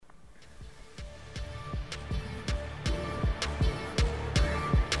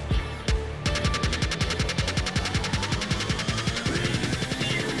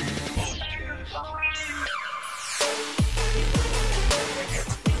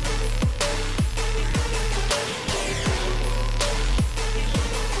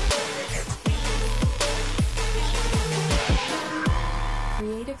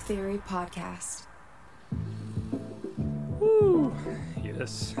Theory podcast. Woo!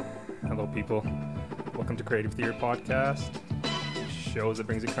 Yes. Hello, people. Welcome to Creative Theory podcast. Shows that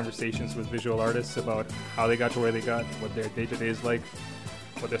brings you conversations with visual artists about how they got to where they got, what their day-to-day is like,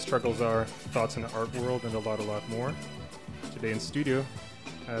 what their struggles are, thoughts in the art world, and a lot more. Today in studio,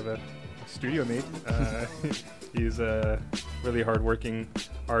 I have a studio mate. He's a really hardworking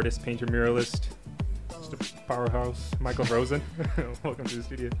artist, painter, muralist, just a powerhouse, Michael Rosen. Welcome to the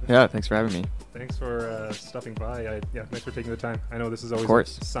studio. Yeah, thanks for having me. Thanks for stopping by. Thanks for taking the time. I know this is always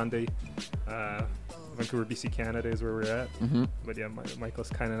Sunday. Vancouver, BC, Canada is where we're at. Mm-hmm. But yeah, Michael's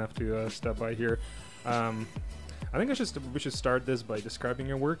kind enough to stop by here. I think we should start this by describing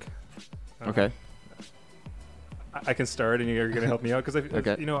your work. Okay. I can start, and you're going to help me out because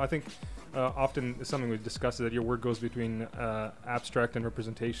Okay. I think often something we discuss is that your work goes between abstract and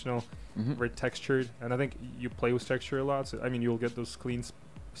representational, Mm-hmm. very textured, and I think you play with texture a lot. So I mean, you'll get those clean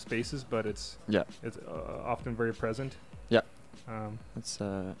spaces, but it's often very present. Yeah. Um, That's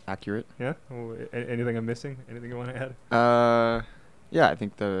accurate. yeah. Anything I'm missing? Anything you want to add? Yeah, I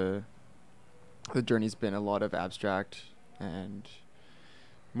think the journey's been a lot of abstract and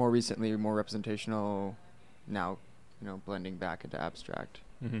more recently more representational. Now, blending back into abstract.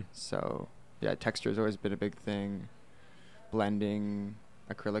 Mm-hmm. So, yeah, texture's always been a big thing. Blending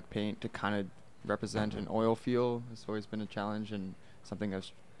acrylic paint to kind of represent an oil feel has always been a challenge and something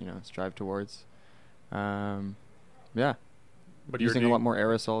I've strive towards. Yeah. But Using a lot more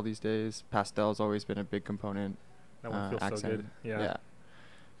aerosol these days. Pastel's always been a big component. That one feels so good. Yeah.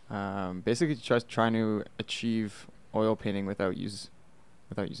 Basically, just trying to achieve oil painting without using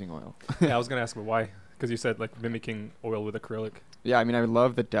oil. Yeah, I was gonna ask, but why? Because you said like mimicking oil with acrylic. Yeah, I mean, I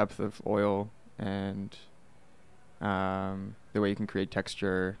love the depth of oil and the way you can create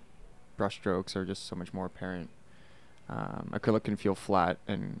texture. Brush strokes are just so much more apparent. Acrylic can feel flat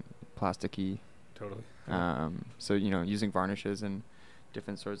and plasticky. Totally. So using varnishes and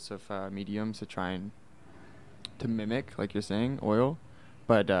different sorts of mediums to try and to mimic, like you're saying, oil.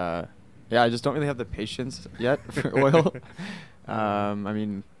 But I just don't really have the patience yet for oil. I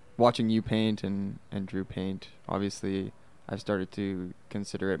mean, watching you paint and Drew paint, obviously I've started to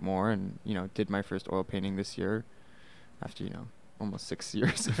consider it more, and did my first oil painting this year after almost 6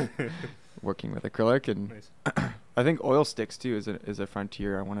 years of working with acrylic. And Nice. I think oil sticks too is a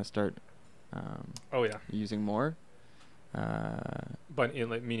frontier I want to start using more. But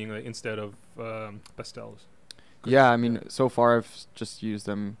meaning like instead of pastels. Yeah, I mean, so far I've just used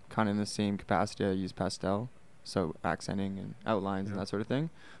them kind of in the same capacity I use pastel, so accenting and outlines and that sort of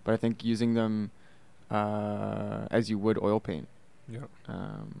thing. But I think using them as you would oil paint. Yeah. But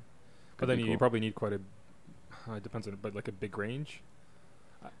But then you probably need quite a. It depends on it, but like a big range.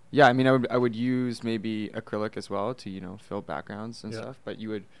 Yeah, I mean, I would use maybe acrylic as well to fill backgrounds and stuff. But you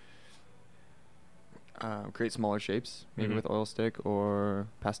would create smaller shapes, maybe with oil stick or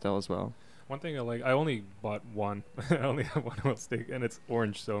pastel as well. One thing I only bought one. I only have one oil stick, and it's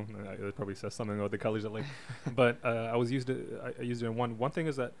orange, so it probably says something about the colors I like. But I used it in one. One thing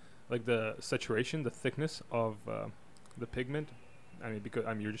is that like the saturation, the thickness of the pigment. I mean, because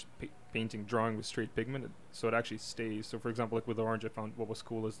you're just drawing with straight pigment, so it actually stays. So for example, like with orange, I found what was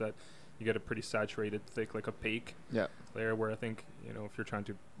cool is that you get a pretty saturated, thick, like opaque layer. Where I think if you're trying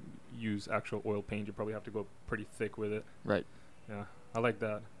to use actual oil paint, you probably have to go pretty thick with it. Right. Yeah, I like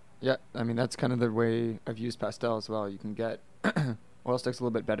that. Yeah, I mean, that's kind of the way I've used pastel as well. You can get oil sticks a little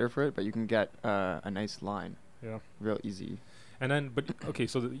bit better for it, but you can get a nice line. Yeah. Real easy. And then, but okay,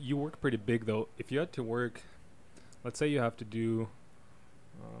 so you work pretty big though. If you had to work, let's say you have to do,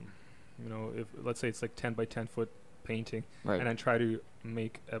 if let's say it's like 10 by 10 foot painting, Right. and then try to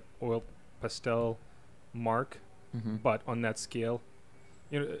make a oil pastel mark, Mm-hmm. but on that scale,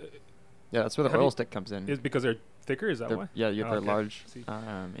 Yeah, that's where the have oil you- stick comes in. is because they're thicker. Is that why? Yeah, they're Okay. large, See.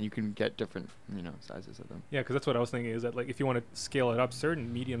 and you can get different, sizes of them. Yeah, because that's what I was thinking. Is that like if you want to scale it up,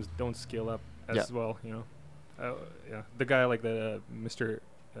 certain mediums don't scale up as well. Yeah, the guy like the Mr.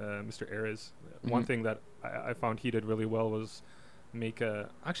 Ares. One Mhm. thing that I found he did really well was make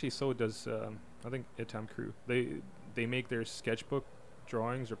actually so does I think Itam Crew. They make their sketchbook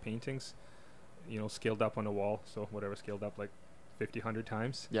drawings or paintings, scaled up on a wall. So whatever, scaled up like 50, 100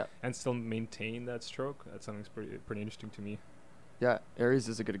 times. Yeah. And still maintain that stroke. That's something that's pretty interesting to me. Yeah, Aries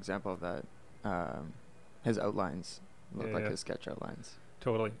is a good example of that. His outlines look like Yeah. his sketch outlines.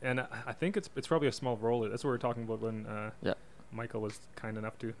 Totally. And I think it's probably a small roller. That's what we were talking about when Michael was kind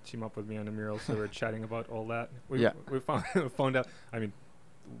enough to team up with me on the mural. So we were chatting about all that. We found out. I mean,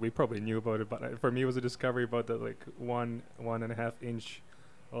 we probably knew about it, but for me it was a discovery about the like 1.5 inch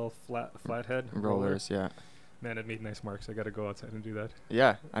all flat head Rollers, yeah. Man, it made nice marks. I got to go outside and do that.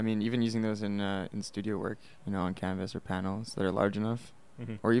 Yeah, I mean, even using those in studio work, you know, on canvas or panels that are large enough,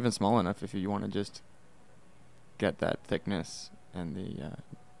 Hmm. or even small enough if you want to just get that thickness and the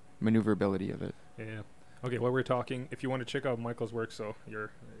maneuverability of it. Yeah. Okay, while we're talking, if you want to check out Michael's work, so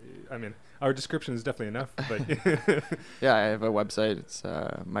I mean, our description is definitely enough, but Yeah, I have a website. It's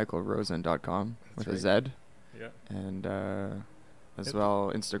michaelrosen.com with a That's Z, yeah, and as It-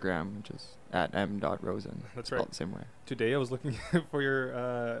 well Instagram, which is at m.rosen. that's Spelled right. the same way. Today I was looking for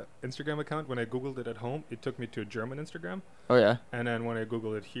your Instagram account. When I Googled it at home, it took me to a German Instagram. Oh yeah. And then when I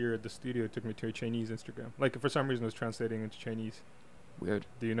Googled it here at the studio, it took me to a Chinese Instagram. Like, for some reason, it was translating into Chinese. Weird.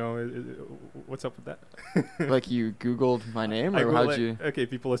 Do you know what's up with that? Like you Googled my name, I or Googled how'd it. you? Okay,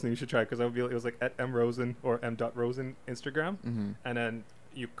 people listening, you should try it, because it was like at mrosen or m.rosen Instagram. Mm-hmm. And then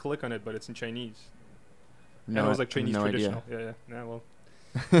you click on it, but it's in Chinese. No, And it was like Chinese no traditional. idea. Yeah. Well,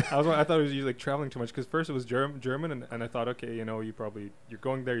 I thought it was you like traveling too much, because first it was German, and I thought, okay, you know, you're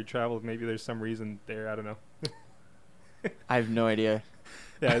going there, you traveled, maybe there's some reason there. I don't know. I have no idea.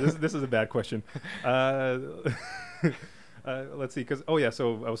 Yeah, this is a bad question. Let's see, because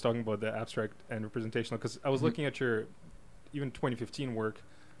so I was talking about the abstract and representational, because I was Mhm. looking at your even 2015 work,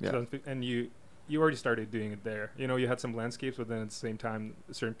 Yeah. 2015, and you already started doing it there. You know, you had some landscapes, but then at the same time,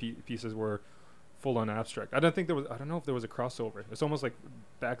 certain pieces were full on abstract. I don't know if there was a crossover. It's almost like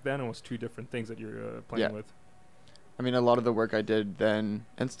back then it was two different things that you're playing Yeah. with. I mean, a lot of the work I did then,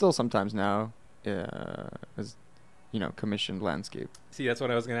 and still sometimes now, is, you know, commissioned landscape. See, that's what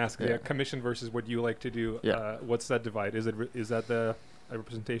I was going to ask. Yeah. Yeah, commission versus what you like to do. Yeah. What's that divide? Is that the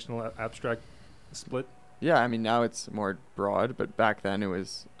representational abstract split? Yeah, I mean, now it's more broad, but back then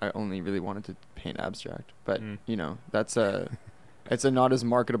I only really wanted to paint abstract. But, Mm. you know, it's a not as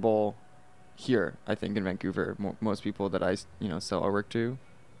marketable here, I think, in Vancouver. Most people that you know, sell our work to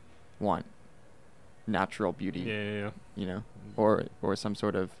want natural beauty, Yeah. you know, or some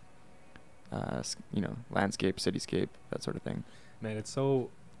sort of, you know, landscape, cityscape, that sort of thing. Man, it's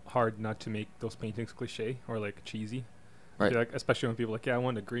so hard not to make those paintings cliche or like cheesy. I Right. feel like, especially when people are like, yeah, I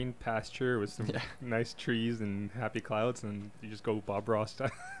want a green pasture with some Yeah. nice trees and happy clouds, and you just go Bob Ross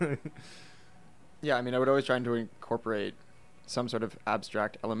style. Yeah, I mean, I would always try to incorporate some sort of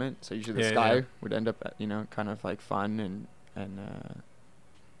abstract element. So usually the Yeah, sky yeah. would end up, you know, kind of like fun, and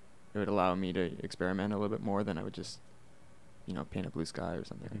it would allow me to experiment a little bit more than I would just, you know, paint a blue sky or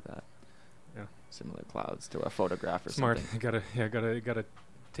something like that. Yeah. Similar clouds to a photograph or Smart. something. Gotta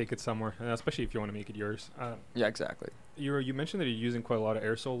take it somewhere, especially if you want to make it yours. Yeah, exactly. You mentioned that you're using quite a lot of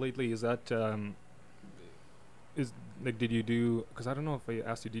aerosol lately. Is that is like, did you do? Because I don't know if I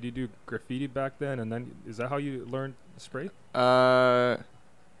asked you. Did you do graffiti back then? And then is that how you learned spray?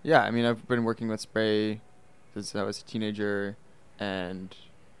 Yeah, I mean, I've been working with spray since I was a teenager, and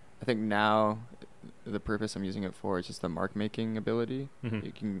I think now the purpose I'm using it for is just the mark making ability. Mhm.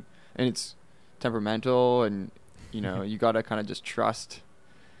 You can, and it's temperamental, and you know, you gotta kind of just trust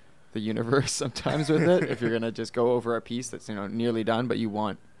the universe sometimes with it. If you're gonna just go over a piece that's, you know, nearly done, but you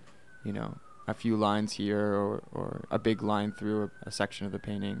want, you know, a few lines here, or a big line through a section of the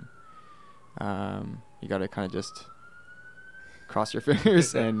painting, you gotta kind of just cross your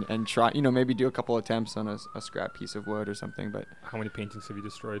fingers and try, you know, maybe do a couple attempts on a scrap piece of wood or something, but How many paintings have you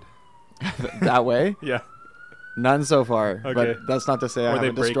destroyed? that way, Yeah. none so far. Okay. But that's not to say I Or they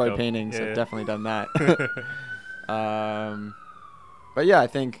haven't break, destroyed though. paintings. Yeah, I've yeah. definitely done that. But yeah, I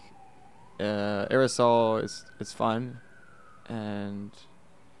think aerosol is fun,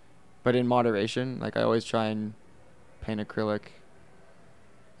 but in moderation. Like, I always try and paint acrylic,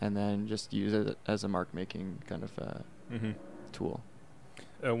 and then just use it as a mark making kind of Mm-hmm. tool.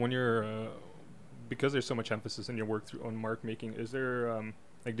 When you're because there's so much emphasis in your work on mark making, is there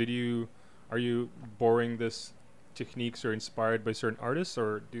like, are you borrowing this techniques or inspired by certain artists,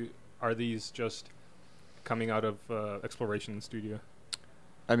 or are these just coming out of exploration in the studio?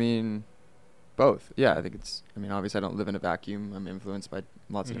 I mean, both. Yeah, I think I mean, obviously I don't live in a vacuum. I'm influenced by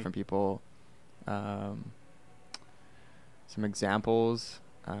lots of Mhm. different people. Some examples,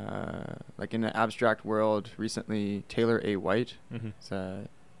 like in the abstract world, recently Taylor A. White, Mm-hmm. is a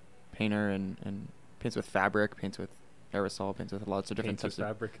painter and paints with fabric, paints with aerosol, paints with lots of different Paints with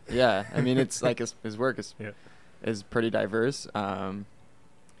types of. fabric. Yeah, I mean, it's like his work Yeah. is pretty diverse.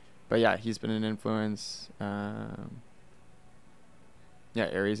 But yeah, he's been an influence. Yeah,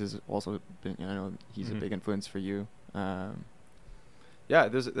 Aries has also been. I know he's Mhm. a big influence for you. Yeah,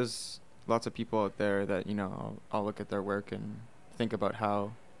 there's lots of people out there that, you know, I'll look at their work and think about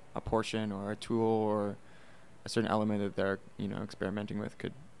how a portion or a tool or a certain element that they're, you know, experimenting with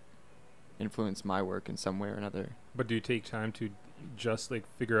could influence my work in some way or another. But do you take time to just like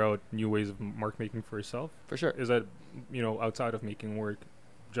figure out new ways of mark making for yourself? For sure. Is that, outside of making work,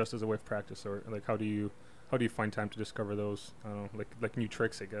 just as a way of practice, or like how do you find time to discover those? I don't know, like new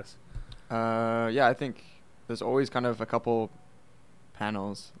tricks, I guess. Yeah, I think there's always kind of a couple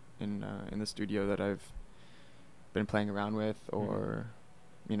panels in the studio that I've been playing around with, or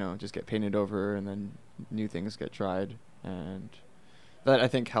just get painted over, and then new things get tried, and that I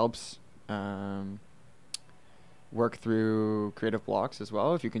think helps work through creative blocks as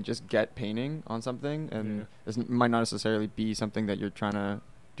well. If you can just get painting on something, and might not necessarily be something that you're trying to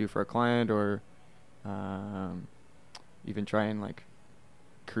do for a client, or even try and like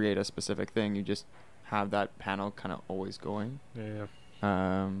create a specific thing, you just have that panel kind of always going. It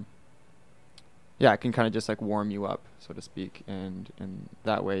can kind of just like warm you up, so to speak, and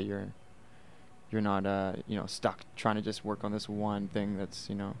that way you're not stuck trying to just work on this one thing that's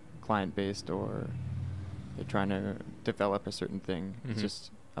client based, or you're trying to develop a certain thing. It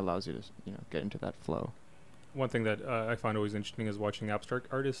just allows you to get into that flow. One thing that I find always interesting is watching abstract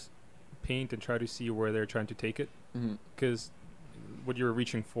artists paint and try to see where they're trying to take it, because what you're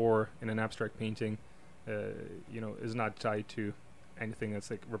reaching for in an abstract painting is not tied to anything that's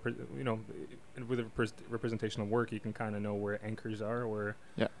like with a representational work. You can kind of know where anchors are, where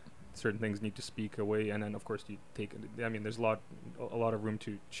certain things need to speak away, and then of course you take it. I mean, there's a lot of room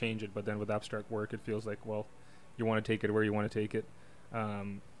to change it, but then with abstract work, it feels like, well, you want to take it where you want to take it,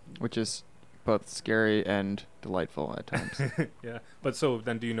 which is both scary and delightful at times. Yeah, but so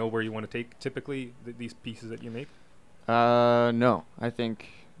then, do you know where you want to take typically these pieces that you make? No, I think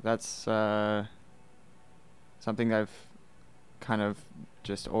that's something I've kind of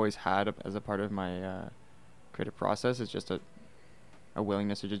just always had as a part of my creative process. Is just a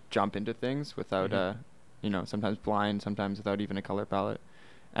willingness to just jump into things without sometimes blind, sometimes without even a color palette.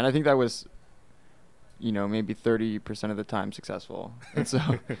 And I think that was maybe 30% of the time successful. And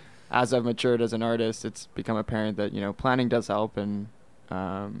so as I've matured as an artist, it's become apparent that planning does help, and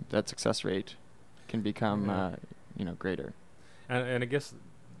that success rate can become greater. And I guess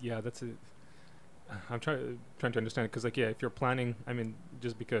that's it. I'm trying to understand it, because if you're planning, I mean,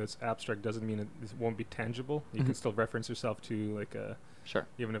 just because abstract doesn't mean it won't be tangible. You can still reference yourself to like a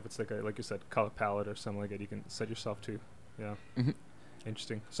even if it's like you said, color palette or something like that. You can set yourself to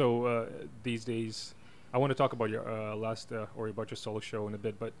Interesting. So these days, I want to talk about your or about your solo show in a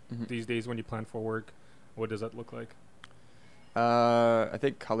bit, but these days when you plan for work, what does that look like? I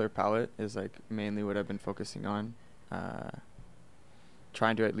think color palette is like mainly what I've been focusing on,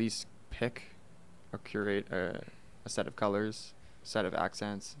 trying to at least pick or curate a set of colors, set of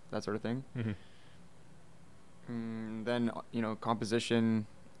accents, that sort of thing. Then composition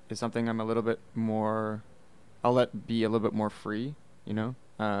is something I'm a little bit more, I'll let be a little bit more free,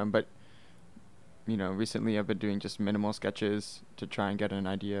 but recently I've been doing just minimal sketches to try and get an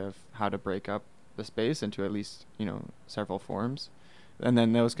idea of how to break up the space into at least several forms, and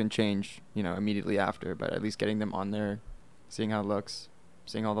then those can change immediately after, but at least getting them on there, seeing how it looks,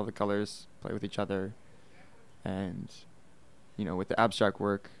 seeing all of the colors play with each other. And with the abstract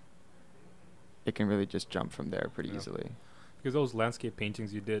work, it can really just jump from there pretty easily. Because those landscape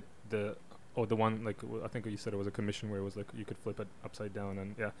paintings you did, the one, like, I think you said it was a commission where it was like you could flip it upside down,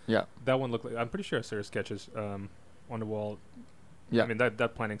 and that one looked like, I'm pretty sure I saw your sketches on the wall. I mean,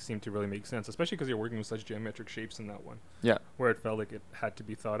 that planning seemed to really make sense, especially because you're working with such geometric shapes in that one, where it felt like it had to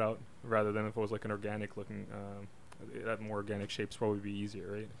be thought out, rather than if it was like an organic looking that more organic shapes probably be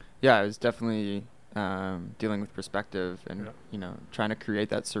easier, right? It was definitely dealing with perspective, and trying to create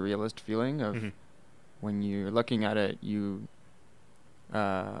that surrealist feeling of when you're looking at it, you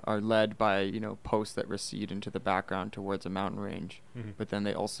are led by posts that recede into the background towards a mountain range, but then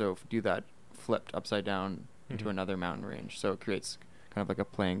they also do that flipped upside down into another mountain range, so it creates kind of like a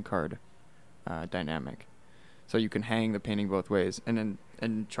playing card dynamic. So you can hang the painting both ways, and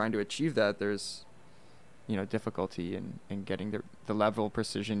in trying to achieve that, there's difficulty in getting the level of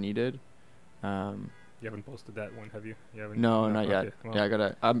precision needed. You haven't posted that one, have you? No, not yet.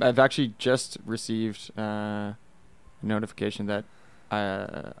 Well, I've actually just received a notification that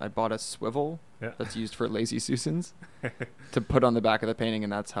I bought a swivel that's used for Lazy Susans to put on the back of the painting,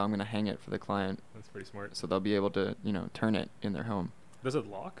 and that's how I'm going to hang it for the client. That's pretty smart. So they'll be able to turn it in their home. Does it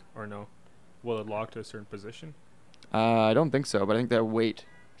lock or no? Will it lock to a certain position? I don't think so, but I think that weight,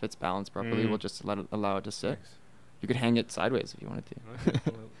 if it's balanced properly, will just allow it to sit. Nice. You could hang it sideways if you wanted to. Okay,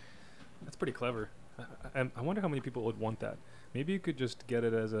 well, that's pretty clever. I wonder how many people would want that. Maybe you could just get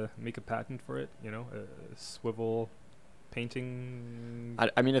it make a patent for it, a swivel painting.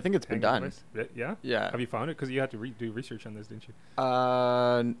 I mean, I think it's been done. Yeah? Yeah. Have you found it? Because you had to do research on this, didn't you?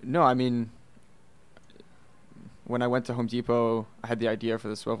 No, I mean, when I went to Home Depot, I had the idea for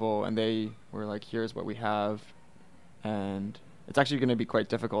the swivel, and they were like, "Here's what we have," and it's actually going to be quite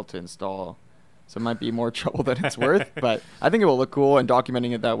difficult to install, so it might be more trouble than it's worth. But I think it will look cool, and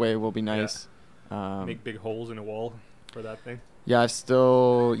documenting it that way will be nice. Make big holes in a wall for that thing. Yeah, I've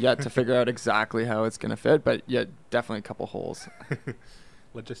still yet to figure out exactly how it's going to fit, but yeah, definitely a couple holes.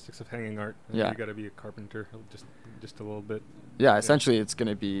 Logistics of hanging art. Yeah. You got to be a carpenter just a little bit. Yeah, essentially it's going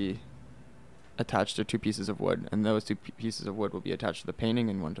to be attached to 2 pieces of wood, and those 2 pieces of wood will be attached to the painting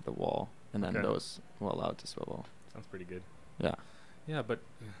and one to the wall, and then those will allow it to swivel. Sounds pretty good. Yeah. Yeah, but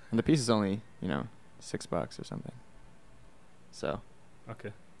And the piece is only, $6 or something. So.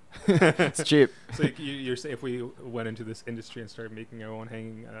 Okay. It's cheap. So you're saying if we went into this industry and started making our own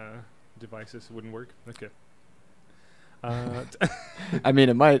hanging devices, it wouldn't work? Okay. I mean,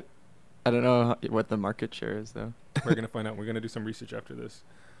 it might. I don't know what the market share is, though. We're going to find out. We're going to do some research after this.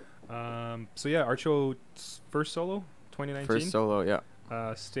 So yeah, Archo first solo, 2019. First solo,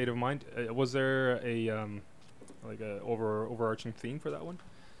 yeah. State of Mind. Was there a like a overarching theme for that one?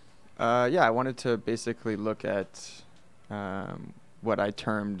 Yeah, I wanted to basically look at what I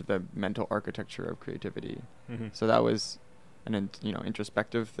termed the mental architecture of creativity. Mm-hmm. So that was an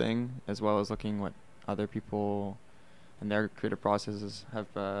introspective thing, as well as looking what other people and their creative processes have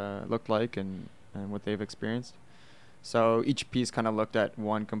looked like and what they've experienced. So each piece kind of looked at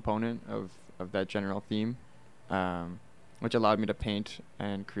one component of that general theme, which allowed me to paint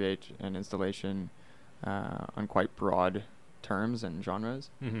and create an installation on quite broad terms and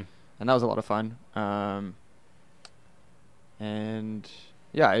genres. Mm-hmm. And that was a lot of fun. And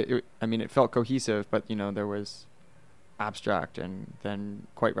yeah, it felt cohesive, but there was abstract and then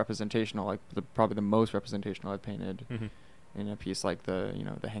quite representational, like probably the most representational I've painted in a piece like the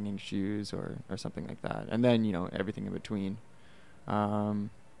hanging shoes or something like that, and then everything in between. And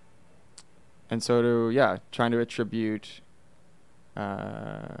so trying to attribute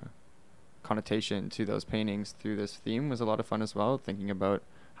connotation to those paintings through this theme was a lot of fun as well, thinking about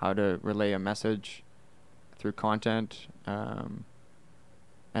how to relay a message through content, and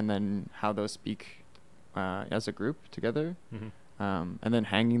then how those speak as a group together, and then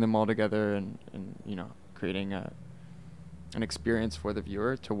hanging them all together and creating an experience for the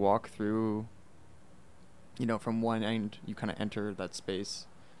viewer to walk through. From one end you kind of enter that space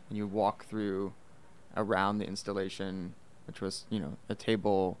and you walk through around the installation, which was a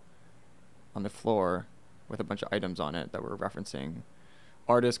table on the floor with a bunch of items on it that were referencing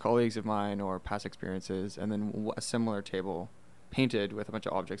artists, colleagues of mine, or past experiences, and then a similar table painted with a bunch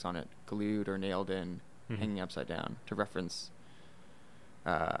of objects on it, glued or nailed in, hanging upside down, to reference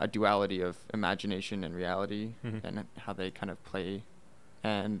a duality of imagination and reality, and how they kind of play.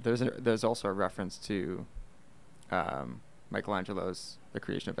 And there's also a reference to Michelangelo's The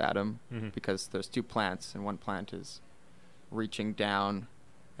Creation of Adam, because there's 2 plants, and one plant is reaching down,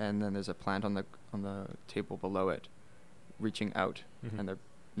 and then there's a plant on the table below it reaching out, and they're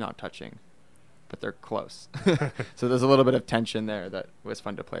not touching, but they're close. So there's a little bit of tension there that was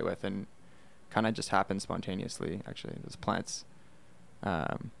fun to play with, and kind of just happened spontaneously. Actually, those plants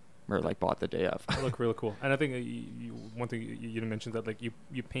were like bought the day of. They look really cool. And I think one thing you mentioned that like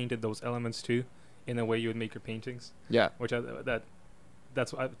you painted those elements too, in a way you would make your paintings. Yeah. Which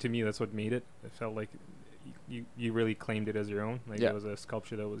that's to me that's what made it. It felt like you really claimed it as your own. Like it was a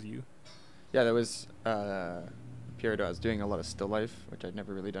sculpture that was you. Yeah, there was a period I was doing a lot of still life, which I'd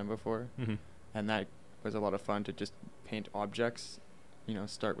never really done before, and that was a lot of fun to just paint objects.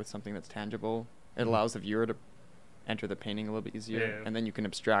 Start with something that's tangible. It allows the viewer to enter the painting a little bit easier, and then you can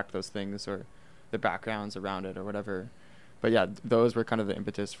abstract those things or the backgrounds around it or whatever. But yeah, those were kind of the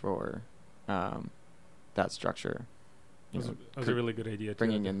impetus for that structure. That was a really good idea.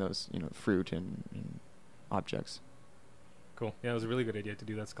 Bringing in those, fruit and objects. Cool. Yeah, it was a really good idea to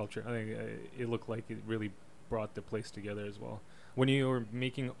do that sculpture. I think it looked like it really brought the place together as well. When you were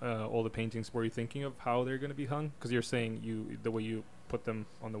making all the paintings, were you thinking of how they're going to be hung? Because you're saying the way you put them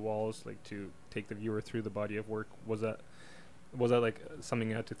on the walls, like to take the viewer through the body of work, was that like something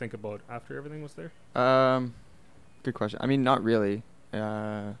you had to think about after everything was there? Good question. I mean, not really.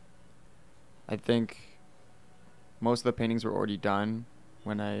 I think most of the paintings were already done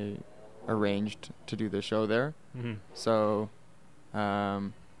when I arranged to do the show there. So,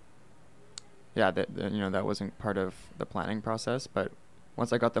 that wasn't part of the planning process. But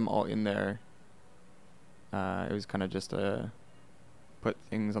once I got them all in there, it was kind of just put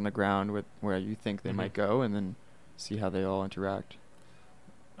things on the ground with where you think they might go, and then see how they all interact.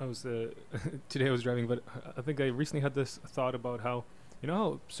 I was today I was driving, but I think I recently had this thought about how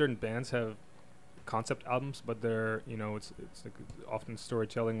how certain bands have concept albums, but they're it's like often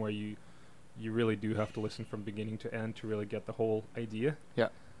storytelling where you you really do have to listen from beginning to end to really get the whole idea. Yeah.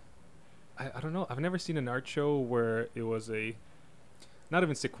 I don't know. I've never seen an art show where it was not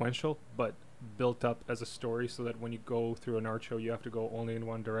even sequential, but built up as a story, so that when you go through an art show, you have to go only in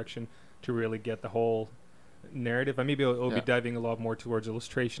one direction to really get the whole narrative. And maybe it'll be diving a lot more towards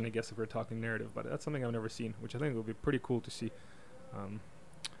illustration, I guess, if we're talking narrative. But that's something I've never seen, which I think will be pretty cool to see.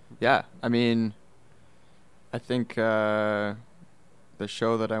 Yeah, I mean, I think the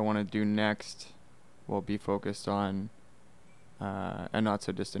show that I want to do next will be focused on a not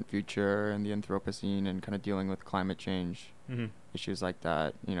so distant future and the Anthropocene, and kind of dealing with climate change issues like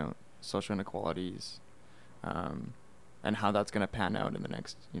that, you know, social inequalities, and how that's going to pan out in the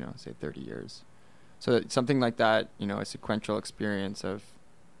next, you know, say 30 years. So something like that, you know, a sequential experience of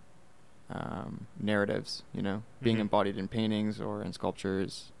narratives, you know, being embodied in paintings or in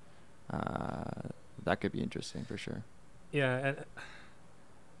sculptures, that could be interesting for sure. Yeah,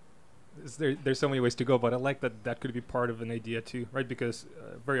 and there's so many ways to go, but I like that could be part of an idea too, right? Because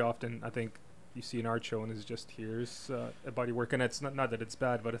very often I think you see an art show and it's just here's a body work, and it's not that it's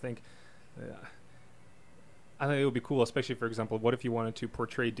bad, but I think it would be cool, especially, for example, what if you wanted to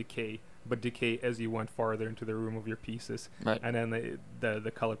portray decay, but decay as you went farther into the room of your pieces, right? And then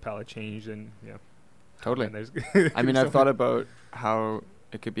the color palette changed, and yeah, totally. And I mean, I've thought about how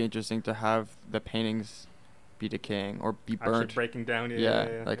it could be interesting to have the paintings be decaying or be burnt, actually breaking down.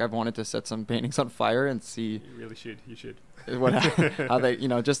 Yeah. Like I've wanted to set some paintings on fire and see. You really should. You should. How they, you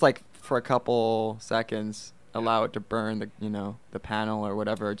know, just like for a couple seconds, allow it to burn the, you know, the panel or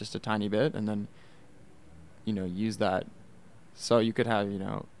whatever, just a tiny bit, and then, you know, use that. So you could have, you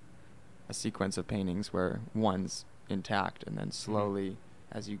know, a sequence of paintings where one's intact, and then slowly,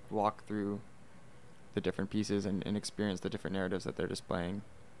 as you walk through the different pieces and experience the different narratives that they're displaying,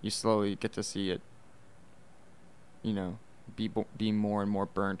 you slowly get to see it, you know, be more and more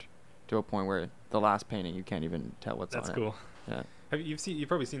burnt to a point where the last painting you can't even tell what's on it. That's cool. Yeah. You've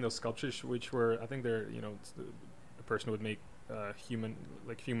probably seen those sculptures, which were, I think they're, you know, a person would make human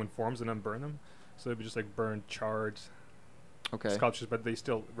forms and then burn them, so they'd be just like burned, charred sculptures, but they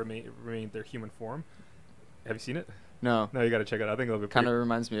still remain their human form. Have you seen it? No, you got to check it out. I think it'll be kind of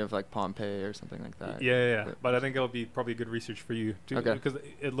reminds me of like Pompeii or something like that. Yeah. But I think it'll be probably good research for you too, okay, because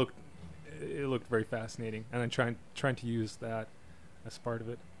it looked very fascinating, and then trying to use that as part of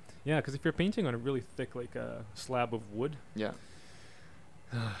it. Yeah, because if you're painting on a really thick, like a slab of wood, yeah,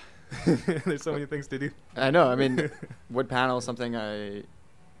 there's so many things to do. I know. I mean, wood panel is something I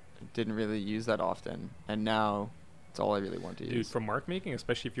didn't really use that often, and now it's all I really want to use. Dude, for mark making,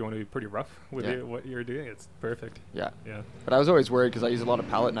 especially if you want to be pretty rough with what you're doing, it's perfect. Yeah. Yeah. But I was always worried because I use a lot of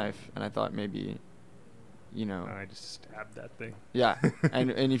palette knife, and I thought maybe, you know. I just stabbed that thing. Yeah,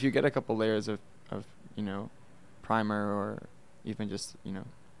 and if you get a couple layers of you know, primer, or even just, you know,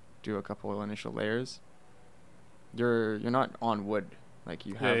 do a couple initial layers, you're not on wood. Like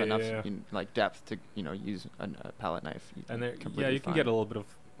you have enough like depth to, you know, use a palette knife. And there, you can get a little bit of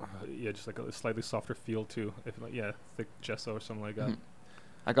just like a slightly softer feel too, if thick gesso or something like that.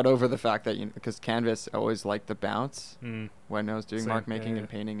 I got over the fact that, you know, because canvas, I always liked the bounce when I was doing mark making and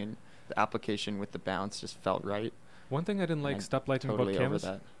painting, and the application with the bounce just felt right. One thing I didn't stop liking totally about canvas.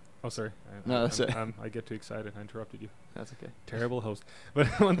 Over that. Oh, sorry. No, that's it. I get too excited. I interrupted you. That's okay. Terrible host. But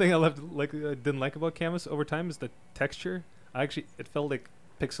one thing I didn't like about canvas over time is the texture. It felt like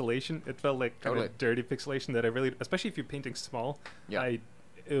pixelation. It felt like kind of dirty pixelation that I really, especially if you're painting small. Yeah.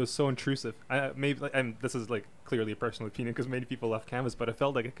 It was so intrusive. And this is like clearly a personal opinion because many people love canvas, but I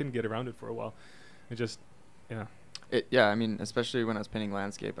felt like I couldn't get around it for a while. It just, yeah. I mean, especially when I was painting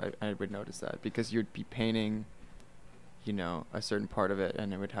landscape, I would notice that because you'd be painting, you know, a certain part of it,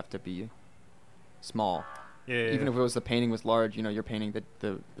 and it would have to be small. Yeah. Even if it was the painting was large, you know, you're painting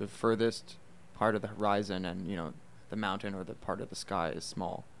the furthest part of the horizon, and, you know, the mountain or the part of the sky is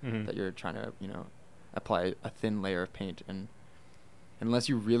small that you're trying to, you know, apply a thin layer of paint. And unless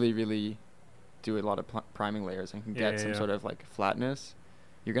you really, really do a lot of priming layers and can get some sort of like flatness,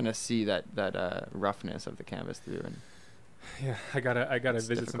 you're gonna see that roughness of the canvas through. And yeah, I gotta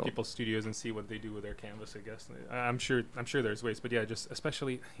visit some people's studios and see what they do with their canvas. I guess I'm sure there's ways, but yeah, just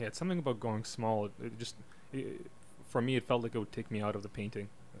especially it's something about going small. For me, it felt like it would take me out of the painting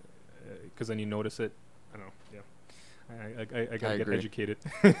because then you notice it. I don't know. Yeah. I gotta get educated.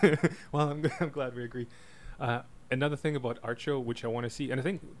 Well, I'm glad we agree. Another thing about art show, which I want to see, and I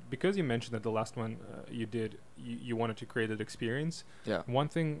think because you mentioned that the last one you did, you wanted to create that experience. Yeah. One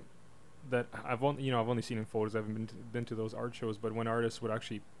thing that I've only seen in photos. I haven't been to those art shows, but when artists would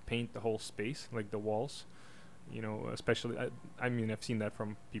actually paint the whole space, like the walls, you know, especially I mean I've seen that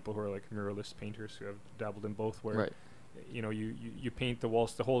from people who are like muralist painters who have dabbled in both, where you paint the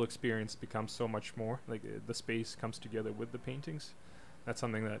walls, the whole experience becomes so much more like the space comes together with the paintings. That's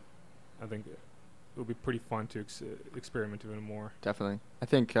something that I think it would be pretty fun to experiment even more. Definitely. I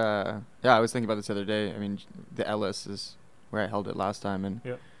think, I was thinking about this the other day. I mean, the Ellis is where I held it last time, and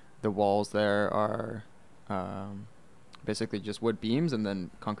Yeah. the walls there are basically just wood beams and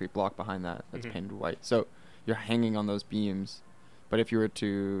then concrete block behind that's Mhm. painted white. So you're hanging on those beams, but if you were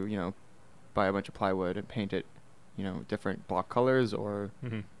to, buy a bunch of plywood and paint it, different block colors or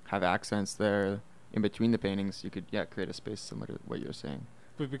Mm-hmm. have accents there in between the paintings, you could, create a space similar to what you're saying.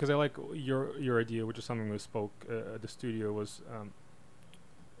 But because I like your idea, which is something we spoke at the studio, was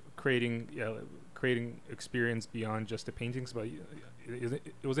creating experience beyond just the paintings. But it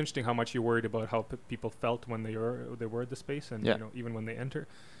was interesting how much you worried about how people felt when they were at the space, and Yeah. even when they enter,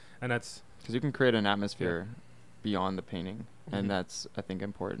 and that's Because you can create an atmosphere beyond the painting, Mhm. and that's, I think,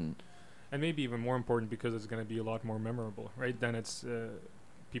 important. and maybe even more important because it's going to be a lot more memorable, right? Then it's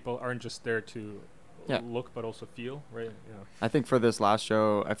people aren't just there to Yeah. look, but also feel, right? Yeah. I think for this last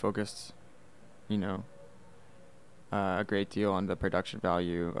show, I focused, a great deal on the production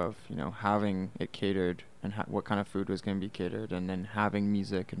value of, having it catered and what kind of food was going to be catered, and then having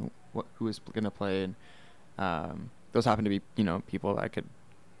music and who was going to play. And those happened to be, people I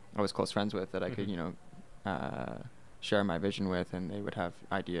was close friends with that I could, Mhm. share my vision with, and they would have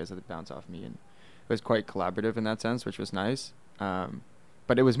ideas that would bounce off me. And it was quite collaborative in that sense, which was nice.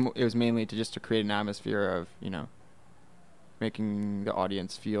 But it was mainly to create an atmosphere of, making the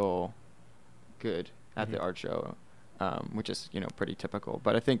audience feel good at the Mhm. art show, which is, pretty typical.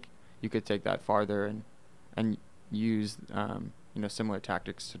 But I think you could take that farther and use, similar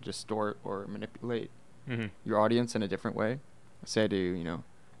tactics to distort or manipulate Mm-hmm. your audience in a different way. Say to,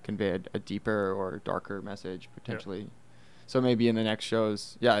 convey a deeper or darker message potentially. So maybe in the next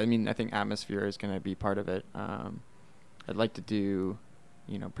shows, I think atmosphere is going to be part of it. I'd like to do,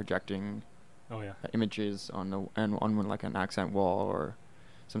 projecting Oh yeah. images on like an accent wall or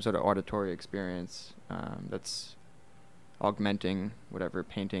some sort of auditory experience that's augmenting whatever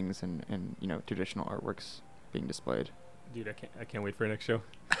paintings and traditional artworks being displayed. Dude, I can't wait for your next show.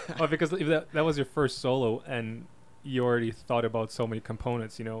 Oh, because if that was your first solo and you already thought about so many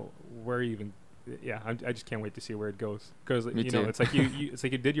components, where even, I just can't wait to see where it goes. Because Me too. it's like it's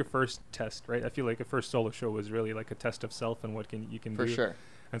like you did your first test, right? I feel like a first solo show was really like a test of self and what you can For do. sure. And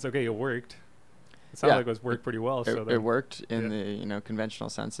it's okay, it worked. It sounded like it was worked pretty well. So It worked in yeah. the conventional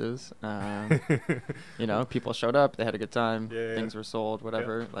senses. People showed up, they had a good time, Yeah. things were sold,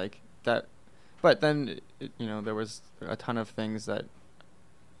 whatever, like that. But then there was a ton of things that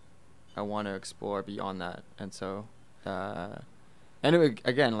I want to explore beyond that, and so and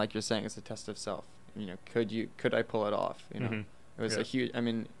again, like you're saying, it's a test of self. Could I pull it off? Mhm. It was Yeah. a huge. I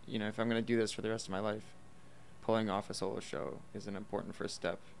mean, if I'm gonna do this for the rest of my life, pulling off a solo show is an important first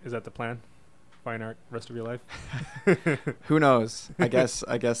step. Is that the plan? Fine art rest of your life? Who knows? I guess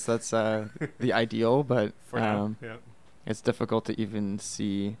that's the ideal, but For now, yeah. it's difficult to even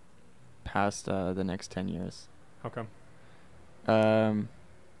see past the next 10 years. How come?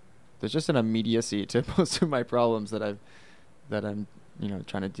 There's just an immediacy to most of my problems that I'm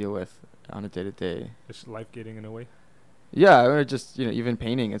trying to deal with on a day-to-day. Is life getting in the way? Yeah, or just even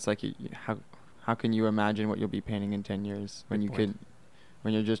painting. It's like how can you imagine what you'll be painting in 10 years when Good point.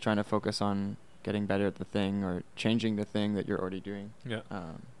 when you're just trying to focus on getting better at the thing or changing the thing that you're already doing. Yeah.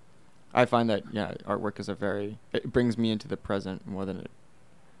 I find that artwork is it brings me into the present more than it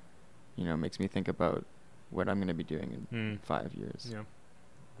makes me think about what I'm going to be doing in 5 years. Yeah.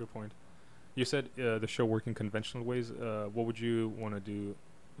 Good point. You said the show work in conventional ways. What would you want to do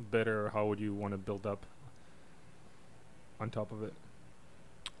better, or how would you want to build up on top of it?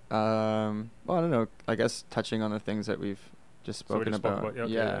 Well, I don't know. I guess touching on the things that we've just So we spoken just spoke about. yeah,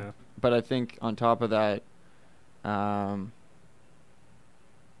 okay, yeah. yeah. But I think on top of that, I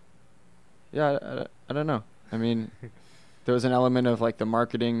don't know. I mean, there was an element of like the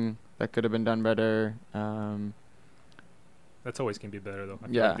marketing that could have been done better. That's always can be better though. I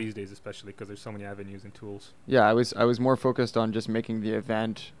feel Yeah. like these days, especially because there's so many avenues and tools. Yeah, I was more focused on just making the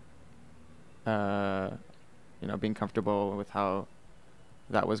event, being comfortable with how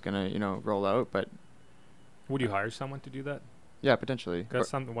that was gonna, roll out. But Would you hire someone to do that? yeah, potentially.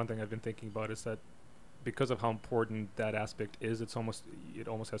 Because one thing I've been thinking about is that because of how important that aspect is, it almost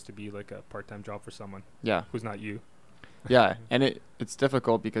has to be like a part-time job for someone Yeah. who's not you. Yeah, and it's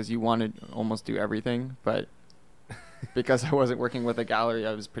difficult because you want to almost do everything, but because I wasn't working with a gallery,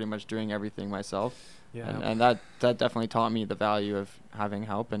 I was pretty much doing everything myself. Yeah. And that definitely taught me the value of having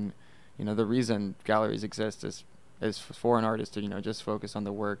help. And the reason galleries exist is for an artist to just focus on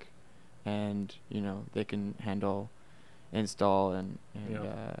the work, and they can handle install and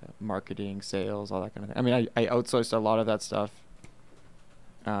Yeah. marketing, sales, all that kind of thing. I mean, I outsourced a lot of that stuff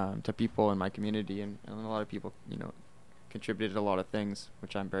to people in my community, and a lot of people, contributed a lot of things,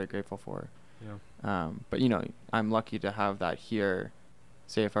 which I'm very grateful for. Yeah. But I'm lucky to have that here.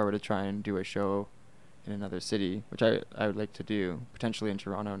 Say if I were to try and do a show in another city, which I would like to do, potentially in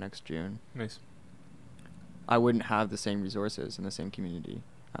Toronto next June. Nice. I wouldn't have the same resources in the same community.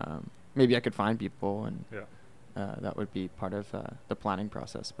 Maybe I could find people, and that would be part of the planning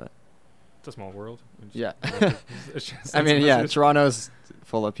process. But it's a small world. Yeah. I mean, yeah, Toronto's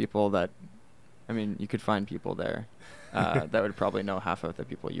full of people that, I mean, you could find people there that would probably know half of the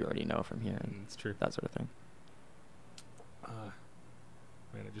people you already know from here. It's true. That sort of thing.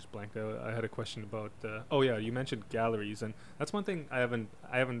 Man, I just blanked out. I had a question about. Oh yeah, you mentioned galleries, and that's one thing I haven't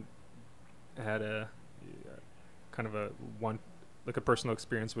had a kind of a personal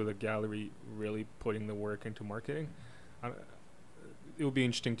experience with a gallery really putting the work into marketing. It would be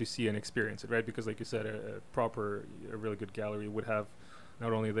interesting to see and experience it, right? Because like you said, a really good gallery would have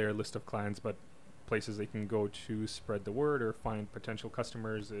not only their list of clients, but places they can go to spread the word or find potential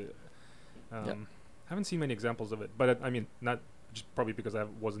customers. Haven't seen many examples of it, but I mean, not just probably because I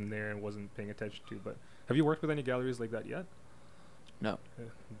wasn't there and wasn't paying attention to. But have you worked with any galleries like that yet? No.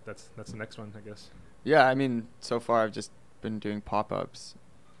 That's the next one, I guess. Yeah, I mean, so far I've just been doing pop-ups,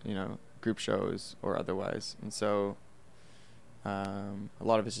 group shows or otherwise, and so a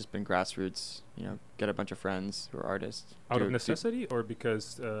lot of it's just been grassroots. Get a bunch of friends who are artists. Out of necessity, or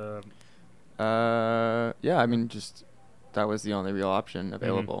because? Yeah, I mean, just that was the only real option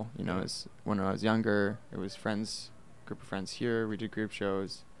available. Is when I was younger, it was group of friends here. We did group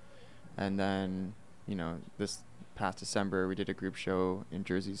shows, and then this past December we did a group show in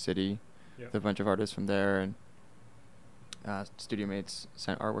Jersey City with a bunch of artists from there, and studio mates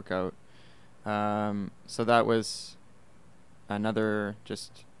sent artwork out. So that was another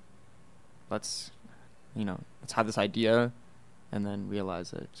just let's have this idea and then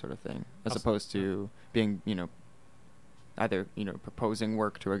realize it sort of thing, as opposed to being either proposing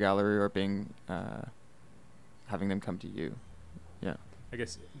work to a gallery or being having them come to you. Yeah, I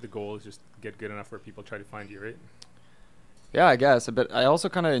guess the goal is just get good enough where people try to find you, right? Yeah, I guess. But I also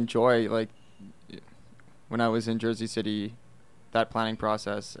kind of enjoy, like, when I was in Jersey City, that planning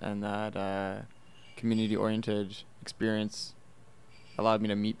process and that community-oriented experience allowed me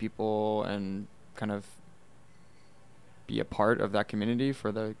to meet people and kind of be a part of that community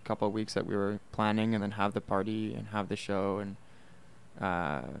for the couple of weeks that we were planning, and then have the party and have the show and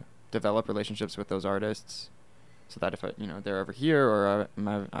develop relationships with those artists, so that if they're over here or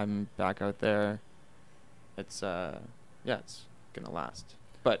I'm back out there, it's it's gonna last.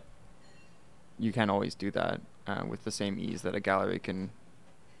 But you can't always do that with the same ease that a gallery can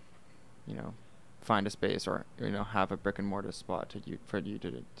find a space or have a brick and mortar spot for you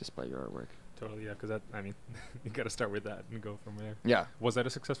to display your artwork. Totally, yeah, because you got to start with that and go from there. Yeah. Was that a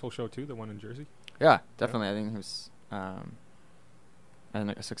successful show too, the one in Jersey? Yeah, definitely. I think it was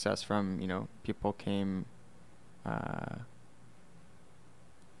and a success from, people came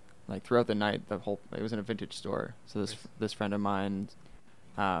like throughout the night. It was in a vintage store. So this friend of mine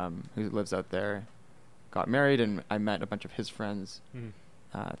who lives out there got married, and I met a bunch of his friends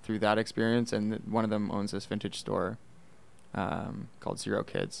through that experience, and one of them owns this vintage store called Zero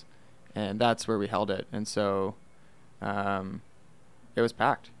Kids. And that's where we held it. And so it was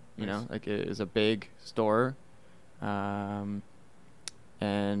packed, Nice. like it was a big store. And,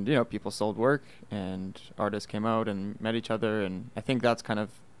 people sold work and artists came out and met each other. And I think that's kind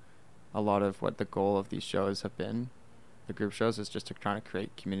of a lot of what the goal of these shows have been. The group shows is just to try to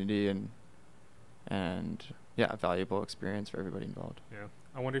create community and a valuable experience for everybody involved. Yeah.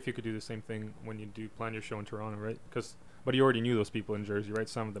 I wonder if you could do the same thing when you do plan your show in Toronto, right? But you already knew those people in Jersey, right?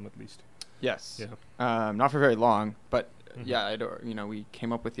 Some of them at least. Yes. Yeah. Not for very long, but yeah, we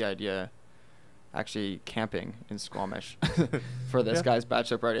came up with the idea actually camping in Squamish for this guy's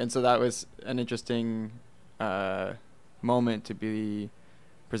bachelor party. And so that was an interesting moment to be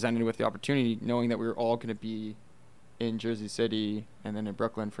presented with the opportunity, knowing that we were all going to be in Jersey City and then in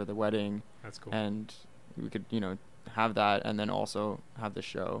Brooklyn for the wedding. That's cool. And we could, have that and then also have the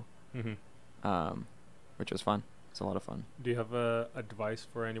show, which was fun. It's a lot of fun. Do you have advice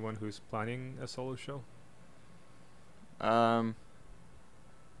for anyone who's planning a solo show?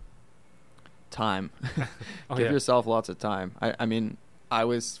 Time. Oh, Give yeah. yourself lots of time. I mean, I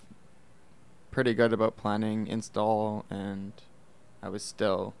was pretty good about planning install, and I was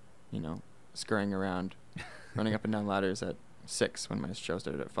still, scurrying around, running up and down ladders at 6 when my show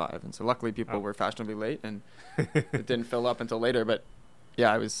started at 5. And so luckily people were fashionably late, and it didn't fill up until later. But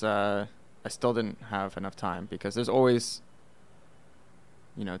yeah, I was I still didn't have enough time because there's always,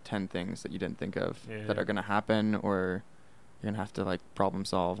 10 things that you didn't think of that are going to happen, or you're going to have to like problem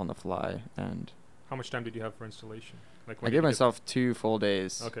solve on the fly. And How much time did you have for installation? Like I gave myself 2 full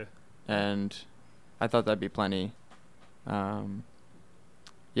days. Okay. And I thought that'd be plenty.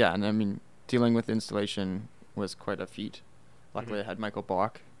 Yeah, and I mean, dealing with installation was quite a feat. Luckily, I had Michael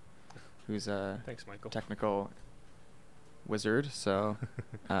Bach, who's a Thanks, Michael. technical wizard, so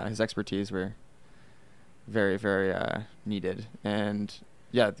his expertise were very, very needed. And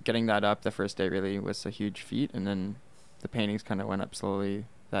yeah, getting that up the first day really was a huge feat, and then the paintings kind of went up slowly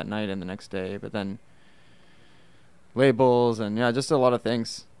that night and the next day, but then labels and just a lot of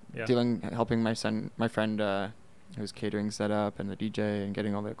things. Yeah. Helping my friend who's catering set up, and the DJ, and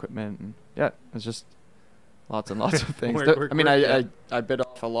getting all the equipment, and it was just lots and lots of things. I bit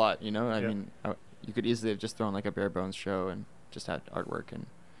off a lot, I mean, you could easily have just thrown like a bare bones show and just had artwork and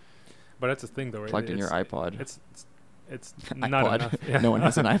But that's the thing, though, right? plugged in your iPod. It's iPod. not enough. Yeah. No one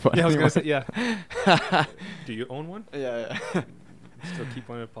has an iPod. Yeah, I was anymore. gonna say, yeah. Do you own one? Yeah. Still keep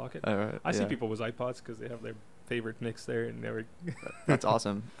one in a pocket? I see people with iPods because they have their favorite mix there and never. That's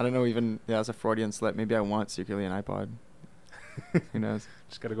awesome. I don't know, even as a Freudian slip, maybe I want secretly an iPod. Who knows?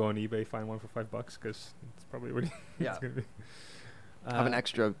 Just gotta go on eBay, find one for $5 because it's probably what it's gonna be. I have an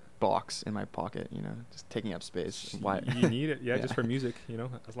extra box in my pocket, just taking up space. Why? You need it, just for music,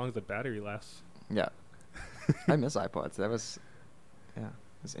 as long as the battery lasts. Yeah. I miss iPods. That was, it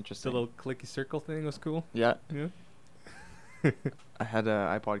was interesting. The little clicky circle thing was cool. Yeah. Yeah. I had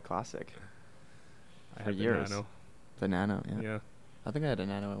a iPod Classic. I for had years. the Nano. The Nano, yeah. Yeah. I think I had a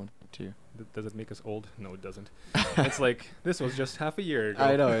Nano one too. Does it make us old? No, it doesn't. It's like, this was just half a year ago.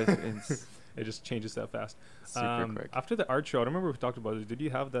 I know. It's it just changes that fast. super quick. After the art show, I remember we talked about it. Did you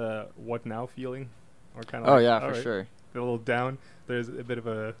have the what now feeling? Or kind of Oh, yeah, for sure. A little down. There's a bit of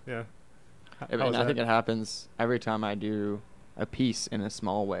a, yeah. I think it happens every time I do a piece in a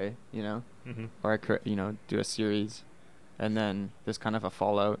small way, Mm-hmm. or I do a series, and then there's kind of a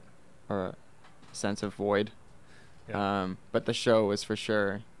fallout or a sense of void. Yeah. But the show was for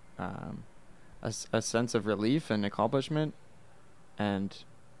sure a sense of relief and accomplishment, and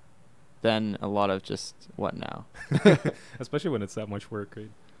then a lot of just what now. Especially when it's that much work, right?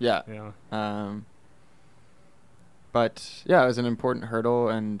 Yeah. Yeah. But yeah, it was an important hurdle,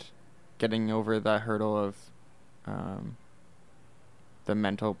 and getting over that hurdle of the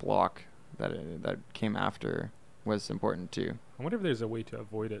mental block that came after was important too. I wonder if there's a way to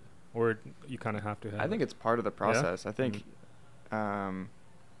avoid it, or you kind of have to have I think it's part of the process. I think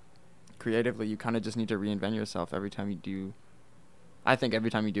creatively you kind of just need to reinvent yourself every time you do. I think every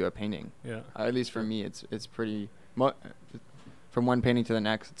time you do a painting. Yeah. At least for me, it's pretty. From one painting to the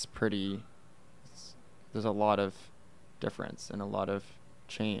next, it's pretty. There's a lot of difference and a lot of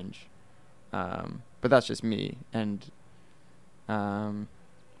change, but that's just me, and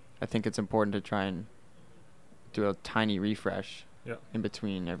I think it's important to try and do a tiny refresh in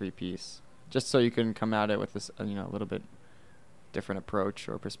between every piece, just so you can come at it with this a little bit different approach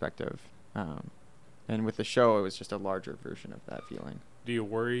or perspective. And with the show, it was just a larger version of that feeling. Do you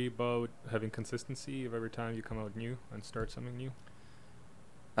worry about having consistency of every time you come out new and start something new?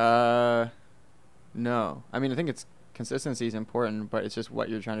 No. I mean, I think consistency is important, but it's just what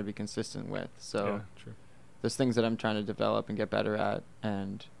you're trying to be consistent with. So yeah, true. There's things that I'm trying to develop and get better at,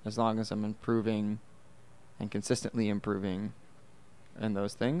 and as long as I'm improving and consistently improving in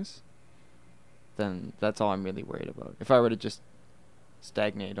those things, then that's all I'm really worried about. If I were to just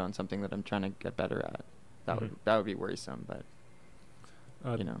stagnate on something that I'm trying to get better at, that would be worrisome. But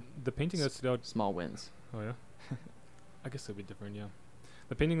the painting that stood out. Small wins. Oh yeah. I guess it'd be different. Yeah.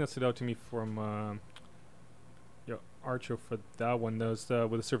 The painting that stood out to me from your art show for that one was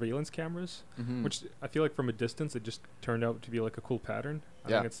with the surveillance cameras, which I feel like from a distance it just turned out to be like a cool pattern. I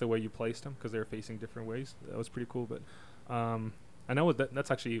think it's the way you placed them because they're facing different ways. That was pretty cool. But I know that's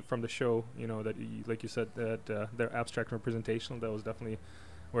actually from the show. That like you said that they're abstract and representational. That was definitely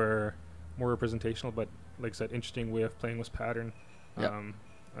where more representational, but like I said, interesting way of playing with pattern. Yeah.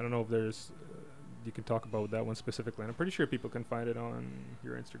 I don't know if there's. You can talk about that one specifically, and I'm pretty sure people can find it on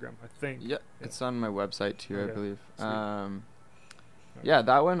your Instagram. I think. Yeah, it's on my website too, I believe. Sweet. Yeah,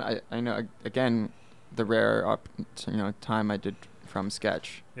 that one I know. Again, the rare time I did from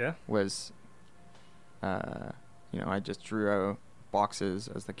sketch. Yeah. Was. I just drew out boxes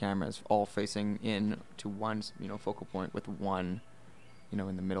as the cameras, all facing in to one focal point with one, in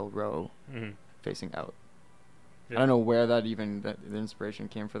the middle row, facing out. I don't know where the inspiration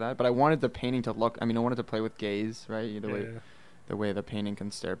came for that, but I wanted the painting to look. I mean, I wanted to play with gaze, right? The way the painting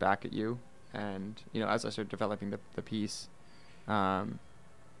can stare back at you, and as I started developing the piece,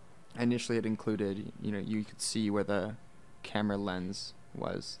 initially it included, you could see where the camera lens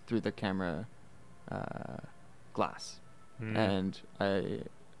was through the camera glass. And I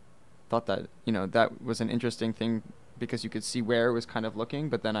thought that, that was an interesting thing because you could see where it was kind of looking,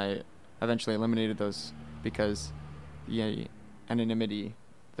 but then I eventually eliminated those because the anonymity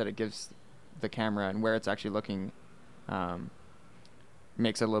that it gives the camera and where it's actually looking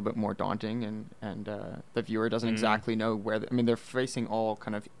makes it a little bit more daunting, and the viewer doesn't exactly know where they're facing all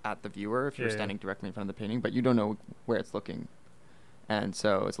kind of at the viewer if you're standing directly in front of the painting, but you don't know where it's looking, and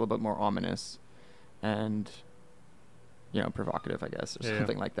so it's a little bit more ominous and provocative, I guess, or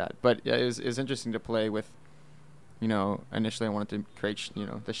something like that. But yeah, it was interesting to play with. Initially I wanted to create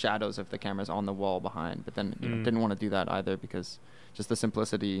the shadows of the cameras on the wall behind, but then didn't want to do that either because just the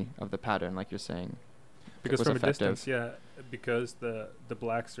simplicity of the pattern, like you're saying, because from effective. A distance, because the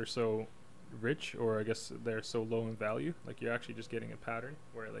blacks are so rich, or I guess they're so low in value, like you're actually just getting a pattern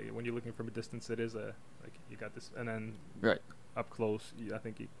where like when you're looking from a distance, it is like you got this, and then up close I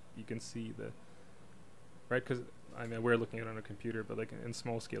think you can see the because we're looking at it on a computer, but like in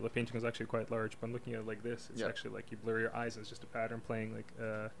small scale the painting is actually quite large, but I'm looking at it like this, it's actually like you blur your eyes and it's just a pattern playing like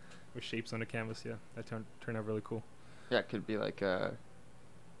with shapes on a canvas. That turned out really cool. It could be like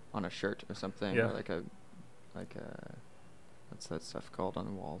on a shirt or something, or like a what's that stuff called on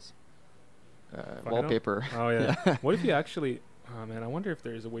the walls? Wallpaper. Oh yeah. What if you actually I wonder if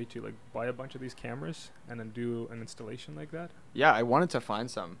there's a way to like buy a bunch of these cameras and then do an installation like that. I wanted to find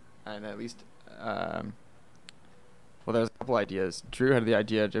some, and at least there's a couple ideas. Drew had the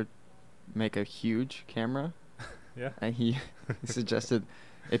idea to make a huge camera. And he suggested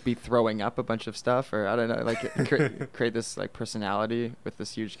it be throwing up a bunch of stuff, or I don't know, like create this like personality with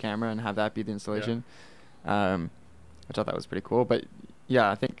this huge camera and have that be the installation. I thought that was pretty cool. But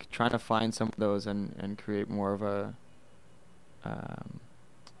I think trying to find some of those and create more of a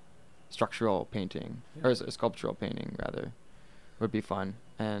structural painting, or a sculptural painting rather, would be fun.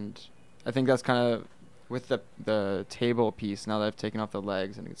 And I think that's kind of with the table piece, now that I've taken off the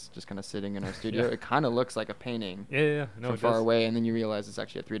legs and it's just kind of sitting in our studio, it kind of looks like a painting from far away, and then you realize it's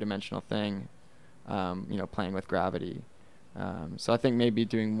actually a three-dimensional thing, playing with gravity. So I think maybe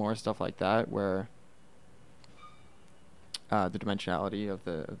doing more stuff like that where the dimensionality of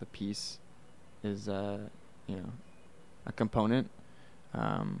the piece is a component,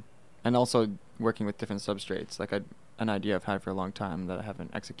 and also working with different substrates. Like an idea I've had for a long time that I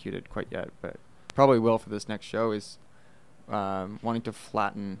haven't executed quite yet, but probably will for this next show, is wanting to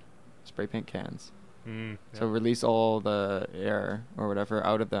flatten spray paint cans. So release all the air or whatever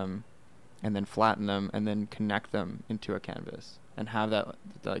out of them, and then flatten them, and then connect them into a canvas, and have that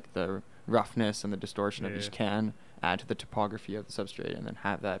like the roughness and the distortion of each can add to the topography of the substrate, and then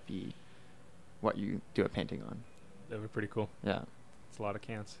have that be what you do a painting on. That would be pretty cool. Yeah, it's a lot of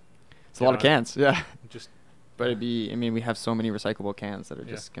cans. It's a lot of cans. But it'd be. We have so many recyclable cans that are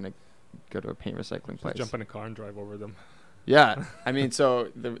just gonna go to a paint recycling place. Jump in a car and drive over them. So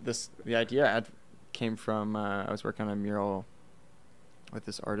the idea came from I was working on a mural with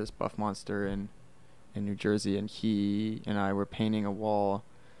this artist Buff Monster in New Jersey, and he and I were painting a wall,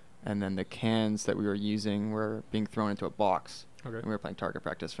 and then the cans that we were using were being thrown into a box. And we were playing target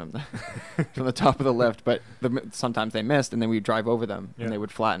practice from the from the top of the lift, but sometimes they missed, and then we'd drive over them and they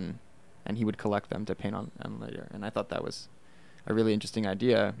would flatten, and he would collect them to paint on later. And I thought that was a really interesting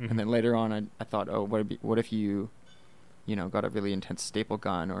idea. And then later on I thought, what if you got a really intense staple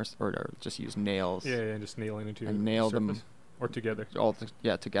gun or just use nails. And just nailing into and nail them or together.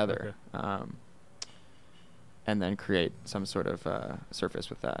 Together. And then create some sort of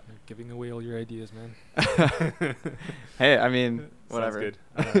surface with that. You're giving away all your ideas, man. Hey, whatever.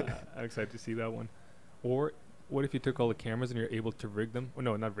 Sounds good. I'm excited to see that one. Or what if you took all the cameras and you're able to rig them? Oh,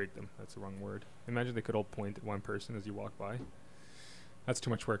 no, not rig them. That's the wrong word. Imagine they could all point at one person as you walk by. That's too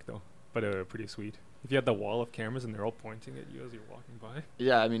much work, though. But pretty sweet. If you had the wall of cameras and they're all pointing at you as you're walking by.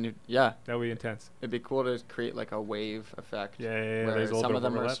 That would be intense. It'd be cool to create like a wave effect. Where some of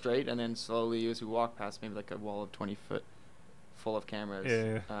them are straight, and then slowly as we walk past maybe like a wall of 20 foot full of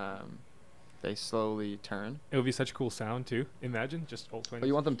cameras, they slowly turn. It would be such a cool sound too. Imagine just all 20. But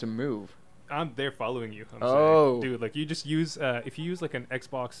you want them to move. They're following you. I'm saying. Dude, like you just use if you use like an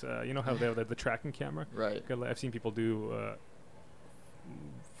Xbox, you know how they have the tracking camera. Right. I've seen people do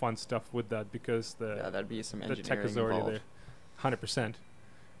fun stuff with that because that'd be some engineering the tech is already there, 100%.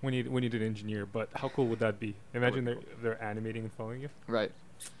 We need an engineer, but how cool would that be? Imagine they're animating and following you. Right.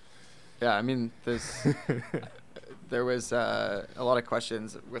 Yeah, there was a lot of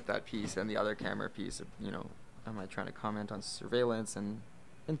questions with that piece and the other camera piece. Am I trying to comment on surveillance? And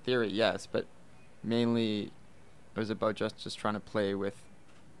in theory, yes, but mainly it was about just trying to play with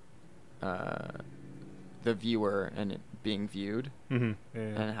the viewer and it being viewed, Mm-hmm. Yeah.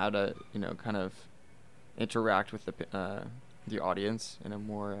 and how to kind of interact with the audience in a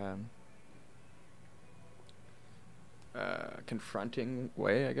more confronting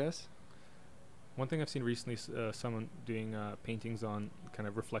way, I guess. One thing I've seen recently, someone doing paintings on kind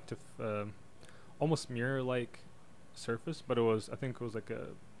of reflective, almost mirror-like surface, but I think it was like a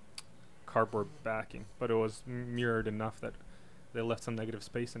cardboard backing, but it was mirrored enough that they left some negative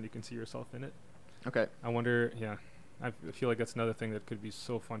space and you can see yourself in it. Okay. I wonder, I feel like that's another thing that could be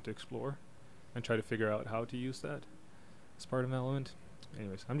so fun to explore and try to figure out how to use that as part of an element.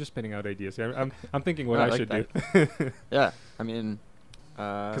 Anyways, I'm just spitting out ideas. I'm thinking what No, I like should that. do. Yeah, I mean,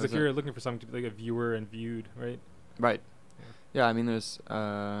 Because if you're looking for something to be like a viewer and viewed, right? right. Yeah, I mean, there's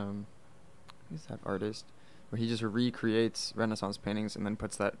who's that artist where he just recreates Renaissance paintings and then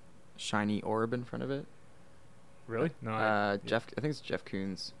puts that shiny orb in front of it. Really? No. Jeff, I think it's Jeff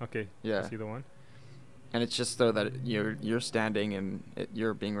Koons. Okay. Yeah. I see the one. And it's just so that you're standing and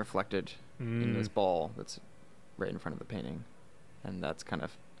you're being reflected in this ball that's right in front of the painting, and that's kind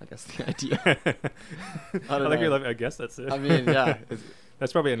of, I guess, the idea. I like your love. I guess that's it. I mean, yeah.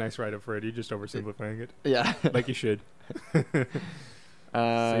 That's probably a nice write-up for it. You're just oversimplifying it. Yeah. Like you should.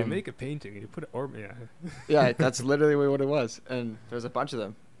 So you make a painting and you put an orb. Yeah. Yeah, that's literally what it was. And there's a bunch of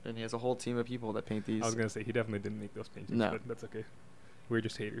them. And he has a whole team of people that paint these. I was going to say, he definitely didn't make those paintings, No. but that's okay. We're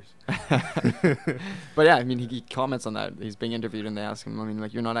just haters. But yeah, I mean, he comments on that. He's being interviewed and they ask him, I mean,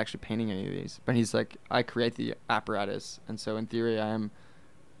 like, you're not actually painting any of these. But he's like, I create the apparatus. And so in theory, I am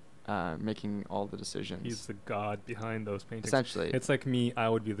making all the decisions. He's the god behind those paintings. Essentially. It's like me. I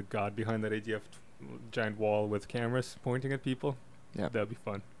would be the god behind that idea of giant wall with cameras pointing at people. Yeah. That'd be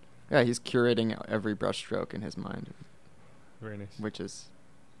fun. Yeah, he's curating every brushstroke in his mind. Very nice. Which is,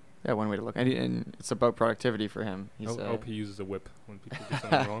 one way to look. And it's about productivity for him. I hope he uses a whip when people do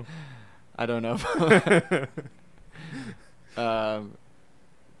something wrong. I don't know.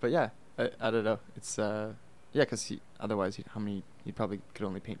 But yeah, I don't know. It's because otherwise he probably could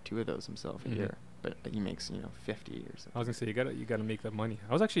only paint 2 of those himself a year. But he makes 50 or something. I was gonna say you gotta make that money.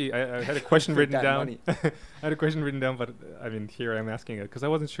 I was actually I had a question written down. I had a question written down, but I mean here I'm asking it because I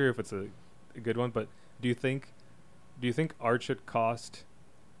wasn't sure if it's a good one. But do you think art should cost?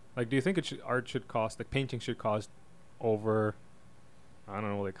 Like, do you think art should cost, like painting should cost over, I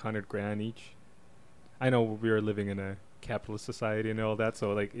don't know, like $100,000 each? I know we are living in a capitalist society and all that,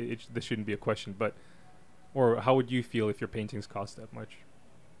 so like this shouldn't be a question. But, or how would you feel if your paintings cost that much?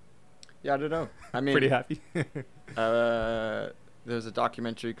 Yeah, I don't know. I mean, pretty happy. There's a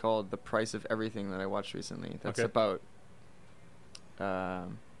documentary called "The Price of Everything" that I watched recently. That's Okay. about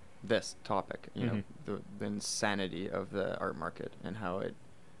this topic. Mhm. The insanity of the art market and how it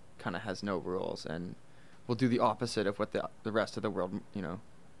kind of has no rules and will do the opposite of what the rest of the world,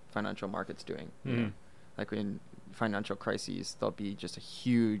 financial market's doing. You know? Like in financial crises, there'll be just a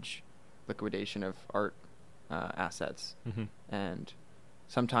huge liquidation of art assets, and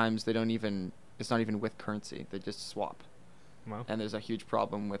sometimes they don't even. It's not even with currency; they just swap. Wow. And there's a huge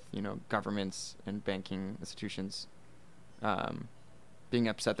problem with governments and banking institutions being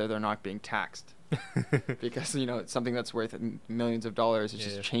upset that they're not being taxed because it's something that's worth millions of dollars is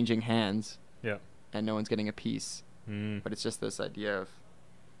just changing hands. Yeah. And no one's getting a piece. But it's just this idea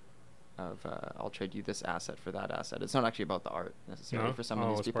of I'll trade you this asset for that asset. It's not actually about the art necessarily for some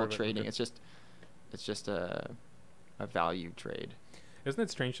of these people trading. It's just a value trade. Isn't it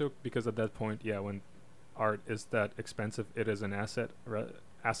strange though? Because at that point, when art is that expensive, it is an asset,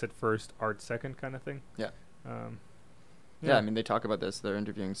 asset first, art second kind of thing. Yeah. Yeah, I mean, they talk about this. They're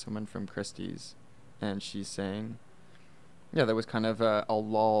interviewing someone from Christie's, and she's saying, there was kind of a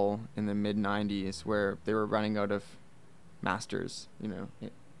lull in the mid-'90s where they were running out of masters,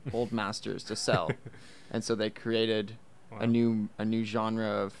 old masters to sell. And so they created a new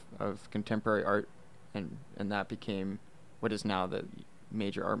genre of contemporary art, and that became what is now the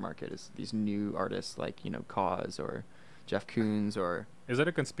major art market, is these new artists like, Kaws or Jeff Koons or... Is that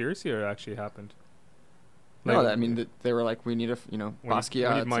a conspiracy or it actually happened? No, I mean, they were like, we need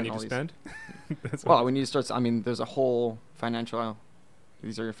Basquiat. We need money to spend. Well, we need to start. I mean, there's a whole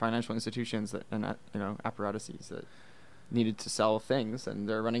these are financial institutions and apparatuses that needed to sell things, and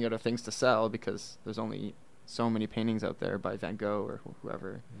they're running out of things to sell because there's only so many paintings out there by Van Gogh or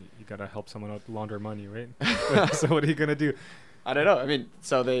whoever. You gotta help someone out launder money, right? So what are you gonna do? I don't know. I mean,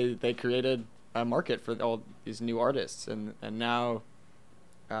 so they created a market for all these new artists, and now.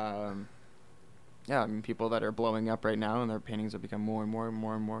 I mean, people that are blowing up right now and their paintings have become more and more and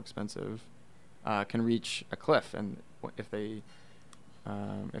more and more expensive can reach a cliff. And if they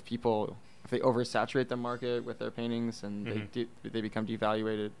oversaturate the market with their paintings and they become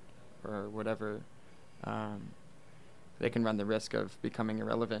devaluated, or whatever, they can run the risk of becoming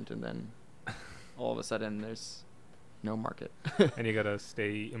irrelevant, and then all of a sudden there's no market. And you gotta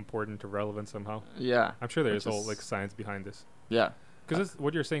stay important to relevant somehow. Yeah. I'm sure there's which all is- like science behind this. Yeah. Because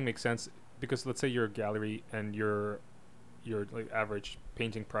what you're saying makes sense. Because let's say you're a gallery and your like average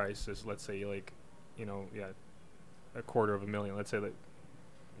painting price is, let's say, like, $250,000. Let's say that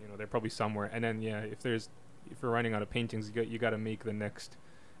they're probably somewhere. And then if you're running out of paintings, you got to make the next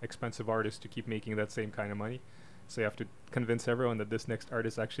expensive artist to keep making that same kind of money. So you have to convince everyone that this next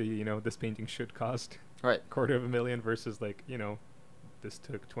artist actually, this painting should cost Right. $250,000 versus like, this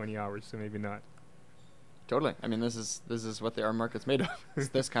took 20 hours, so maybe not. Totally. I mean, this is what the art market's made of. It's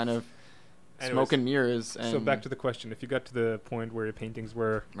this kind of Anyways, smoke and mirrors. And so back to the question: if you got to the point where your paintings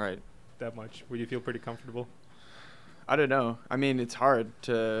were right. that much, would you feel pretty comfortable? I don't know. I mean, it's hard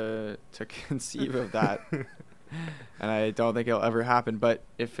to conceive of that, and I don't think it'll ever happen. But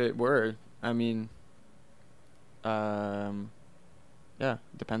if it were, I mean, yeah, it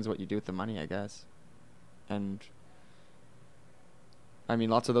depends what you do with the money, I guess. And I mean,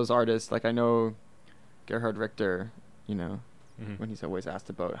 lots of those artists, like I know Gerhard Richter, when he's always asked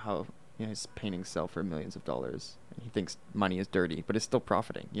about how his paintings sell for millions of dollars, and he thinks money is dirty, but it's still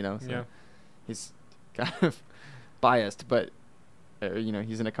profiting, So Yeah. he's kind of biased, but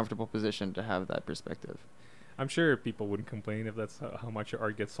he's in a comfortable position to have that perspective. I'm sure people wouldn't complain if that's how much your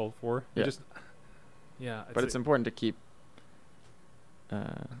art gets sold for. Yeah. But It's important to keep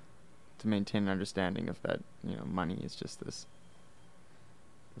to maintain an understanding of that. Money is just this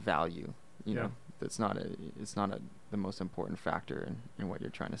value. Yeah. It's not the most important factor in what you're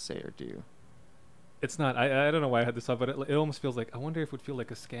trying to say or do. It's not. I don't know why I had this thought, but it almost feels like, I wonder if it would feel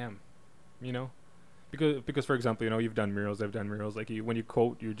like a scam, Because for example, you've done murals, I've done murals. Like when you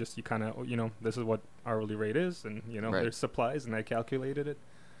quote, you kind of, this is what hourly rate is, and Right. there's supplies, and I calculated it.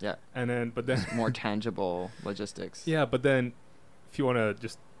 Yeah. And then, but then It's more tangible logistics. Yeah, but then if you want to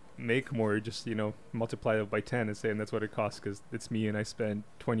just make more, just multiply it by 10 and say, and that's what it costs because it's me and I spent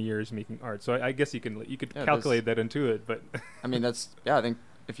 20 years making art. So I guess you could Yeah, calculate that into it, but I mean, I think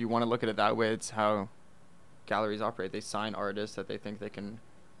if you want to look at it that way, it's how galleries operate. They sign artists that they think they can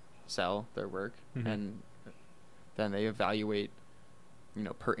sell their work, Mhm. and then they evaluate,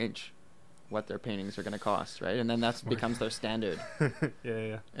 per inch, what their paintings are going to cost, right? And then that Smart. becomes their standard,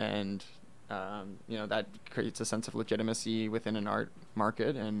 yeah. and that creates a sense of legitimacy within an art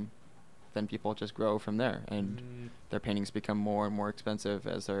market, and then people just grow from there, and their paintings become more and more expensive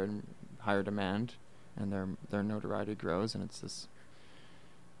as they're in higher demand, and their notoriety grows, and it's this.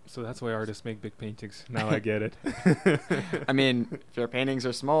 So that's why artists make big paintings. Now I get it. I mean, if your paintings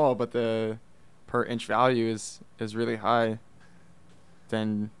are small, but the per inch value is really high,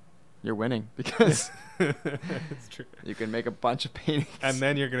 then you're winning because It's true. you can make a bunch of paintings. And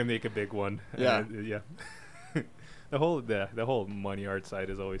then you're gonna make a big one. Yeah. Yeah. the whole money art side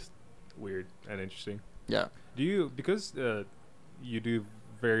is always weird and interesting. Yeah. Do you, because you do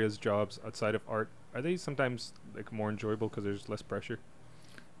various jobs outside of art, are they sometimes like more enjoyable because there's less pressure?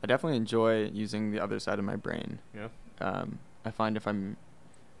 I definitely enjoy using the other side of my brain. Yeah. I find if I'm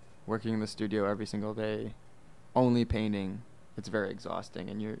working in the studio every single day, only painting, it's very exhausting,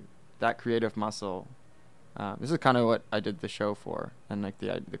 and that creative muscle. This is kind of what I did the show for, and like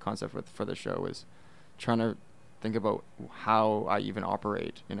the concept for the show was trying to think about how I even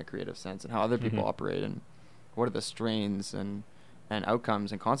operate in a creative sense, and how other people Mhm. operate, and what are the strains and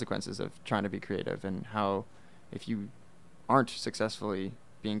outcomes and consequences of trying to be creative, and how if you aren't successfully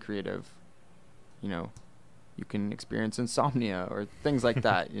being creative, you can experience insomnia or things like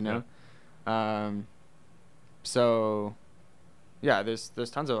that, So yeah, there's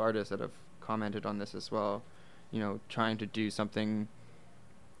tons of artists that have commented on this as well, trying to do something,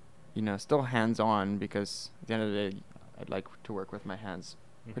 still hands-on, because at the end of the day, I'd like to work with my hands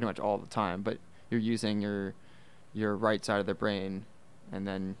pretty much all the time, but you're using your right side of the brain, and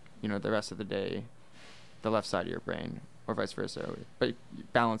then, the rest of the day, the left side of your brain, or vice versa, but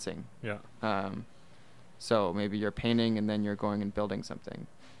balancing. Yeah. So maybe you're painting and then you're going and building something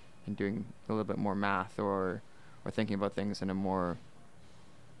and doing a little bit more math or thinking about things in a more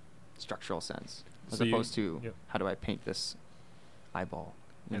structural sense, as So opposed to yep. how do I paint this eyeball?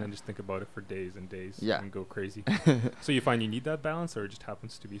 And then just think about it for days and days. Yeah. And go crazy. So you find you need that balance, or it just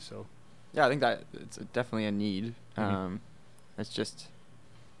happens to be so? Yeah, I think that it's definitely a need. Mhm. It's just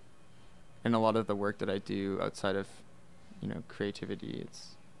in a lot of the work that I do outside of, creativity,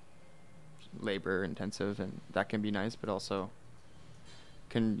 it's labor intensive, and that can be nice, but also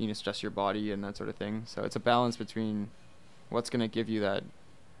can, stress your body and that sort of thing. So it's a balance between what's going to give you that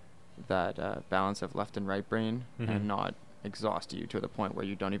balance of left and right brain, Mhm. and not exhaust you to the point where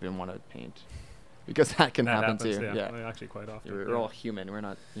you don't even want to paint, because that can happen happens, too. Yeah. Well, actually quite often. We're all human. We're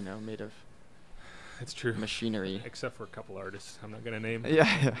not, made of It's true. machinery. Except for a couple artists, I'm not gonna name.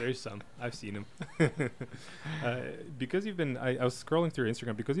 Yeah. There's some. I've seen them. Because you've been, I was scrolling through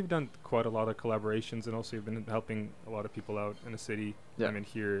Instagram because you've done quite a lot of collaborations, and also you've been helping a lot of people out in the city. Yeah. I mean,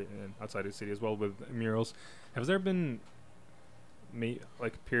 here and outside of the city as well with murals. Has there been,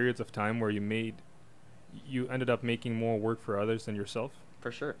 like periods of time where you ended up making more work for others than yourself?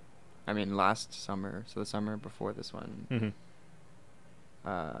 For sure. I mean, last summer, so the summer before this one, Mm-hmm.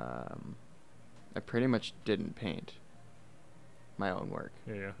 I pretty much didn't paint my own work.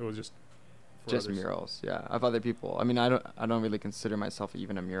 Yeah. It was just. For Just others. murals, yeah, of other people. I mean, I don't really consider myself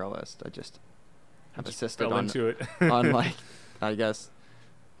even a muralist. I just have Just assisted fell on into it. on like, I guess,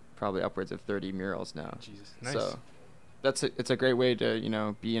 probably upwards of 30 murals now. Jesus. Nice. So it's a great way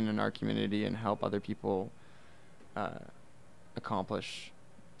to be in an art community and help other people accomplish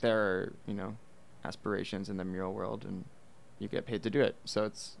their aspirations in the mural world, and you get paid to do it. So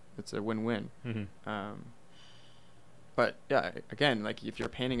it's a win-win. Mm-hmm. But yeah, again, like if you're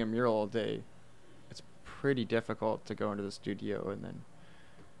painting a mural all day, it's pretty difficult to go into the studio and then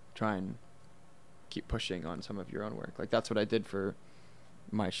try and keep pushing on some of your own work. Like that's what I did for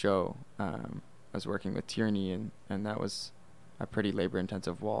my show. I was working with Tierney, and that was a pretty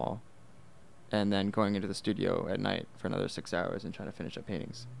labor-intensive wall. And then going into the studio at night for another 6 hours and trying to finish up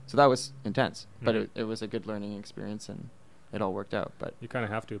paintings. So that was intense, but Mhm. it was a good learning experience, and it all worked out. But You kind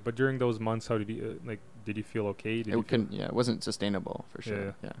of have to. But during those months, how did you Did you feel okay? it wasn't sustainable for sure.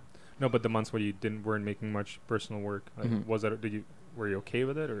 Yeah. Yeah. No, but the months where you weren't making much personal work, Mhm. were you okay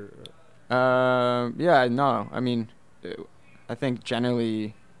with it, or? Yeah, no. I mean, I think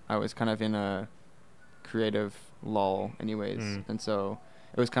generally I was kind of in a creative lull anyways. Mm. And so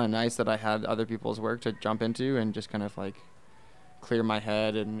it was kind of nice that I had other people's work to jump into and just kind of like clear my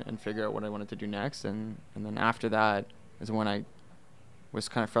head and figure out what I wanted to do next. And then after that is when I was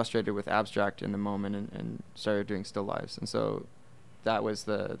kind of frustrated with abstract in the moment and started doing still lives. And so that was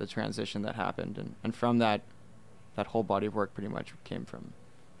the transition that happened. And from that whole body of work pretty much came from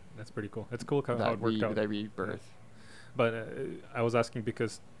That's pretty cool. It's cool how that, it worked out. that rebirth. But I was asking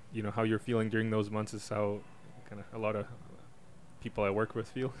because how you're feeling during those months is how kind of a lot of people I work with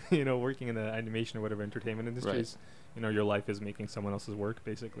feel. Working in the animation or whatever entertainment industries. Your life is making someone else's work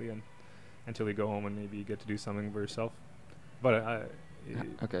basically, and until you go home and maybe you get to do something for yourself. But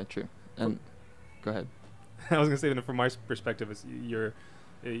Okay, true. And go ahead. I was gonna say that from my perspective, it's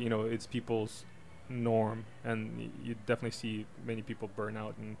it's people's norm, and you definitely see many people burn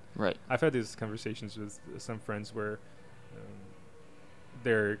out. And Right. I've had these conversations with some friends where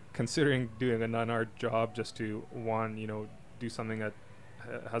they're considering doing a non-art job just to do something that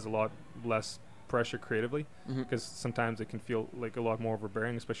has a lot less pressure creatively, Mhm. because sometimes it can feel like a lot more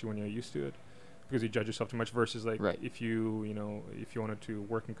overbearing, especially when you're used to it, because you judge yourself too much. Versus like Right. if you wanted to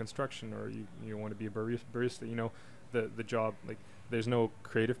work in construction, or you want to be a barista, the job, like there's no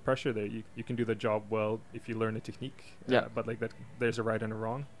creative pressure there. You can do the job well if you learn a technique. Yeah. But like that, there's a right and a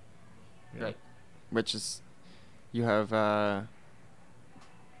wrong. Yeah. Right. Which is, you have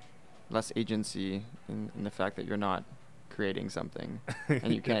less agency in the fact that you're not creating something,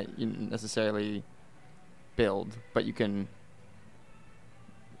 and you can't necessarily build, but you can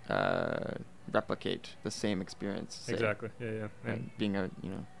replicate the same experience. Say, Exactly. Yeah. and being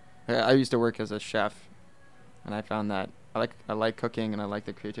I used to work as a chef, and I found that I like cooking, and I like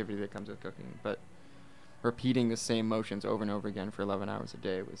the creativity that comes with cooking, but repeating the same motions over and over again for 11 hours a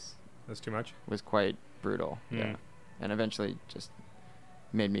day That's too much. was quite brutal. Mm. Yeah. And eventually just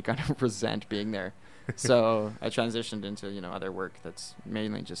made me kind of resent being there. So I transitioned into, other work that's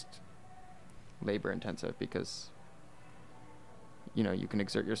mainly just labor intensive, because, you can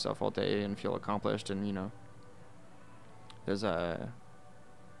exert yourself all day and feel accomplished, and, there's a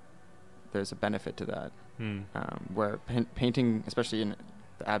benefit to that. Where painting, especially in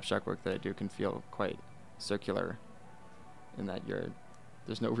the abstract work that I do, can feel quite circular in that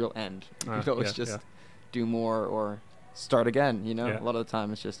there's no real end. It's just do more or start again. Yeah. A lot of the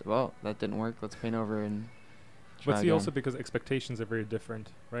time it's just, well, that didn't work, let's paint over and try But see, again. also because expectations are very different,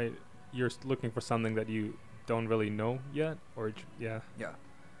 right? You're looking for something that you don't really know yet, or Yeah.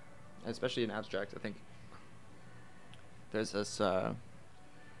 Especially in abstract, I think there's this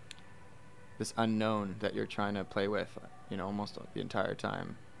unknown that you're trying to play with, almost the entire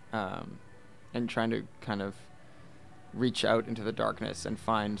time, and trying to kind of reach out into the darkness and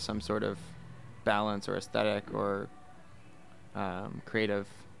find some sort of balance or aesthetic or creative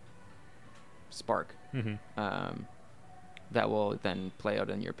spark. Mm-hmm. that will then play out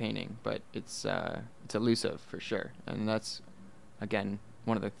in your painting. But it's elusive for sure, and that's again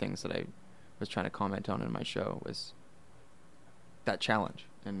one of the things that I was trying to comment on in my show was that challenge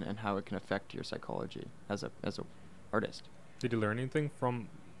and how it can affect your psychology as a artist. Did you learn anything from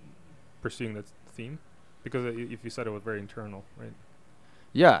pursuing that theme? Because if you said it was very internal, right?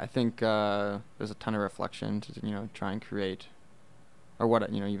 Yeah, I think there's a ton of reflection to try and create, or what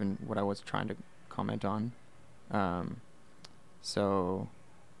even what I was trying to comment on. So,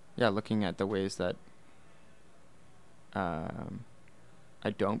 yeah, looking at the ways that I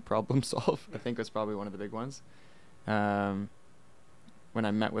don't problem solve, I think was probably one of the big ones. When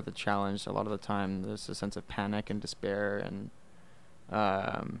I met with a challenge, a lot of the time there's a sense of panic and despair, and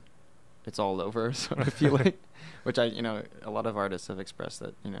it's all over. So I feel like, which a lot of artists have expressed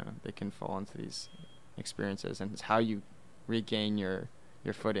that they can fall into these experiences, and it's how you regain your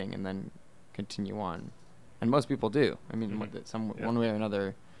footing and then continue on. And most people do. I mean, one way or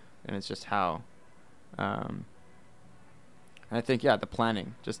another, and it's just how. And I think the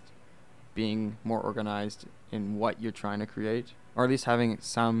planning, just being more organized in what you're trying to create, or at least having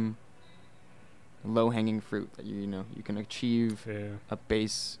some low-hanging fruit that you can achieve a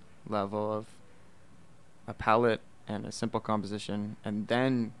base level of a palette and a simple composition, and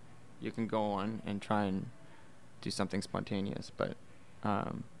then you can go on and try and do something spontaneous. But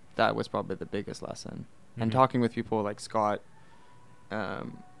that was probably the biggest lesson. And talking with people like Scott,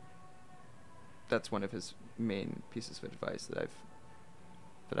 that's one of his main pieces of advice that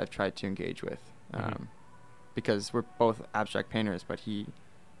I've tried to engage with, because we're both abstract painters, but he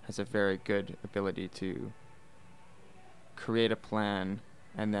has a very good ability to create a plan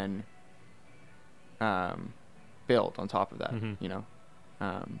and then build on top of that,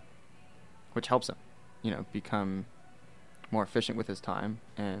 which helps him, become more efficient with his time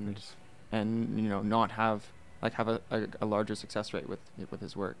and not have a larger success rate with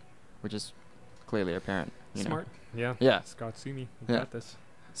his work, which is clearly apparent. Smart. Yeah. Yeah. Scott, see me. You got this.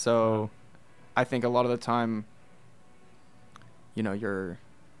 So I think a lot of the time, you're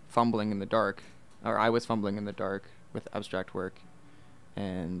fumbling in the dark, or I was fumbling in the dark with abstract work,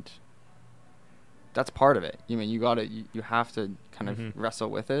 and that's part of it. You have to kind of wrestle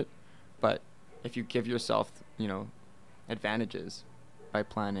with it, but if you give yourself, advantages by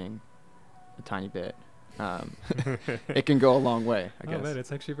planning a tiny bit, it can go a long way, I guess. Oh man,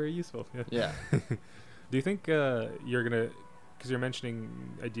 it's actually very useful. Yeah. Do you think you're gonna, because you're mentioning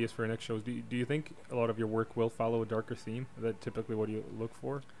ideas for our next shows, do you think a lot of your work will follow a darker theme? Is that typically what you look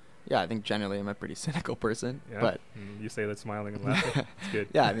for? Yeah, I think generally I'm a pretty cynical person, but you say that smiling and laughing. It's good.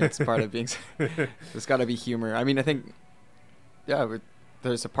 Yeah, I mean, it's part of being. There's got to be humor. I mean, I think,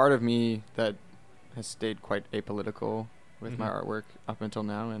 there's a part of me that has stayed quite apolitical with my artwork up until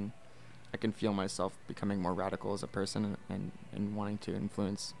now, and I can feel myself becoming more radical as a person and wanting to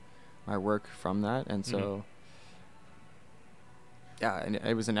influence my work from that. And so, and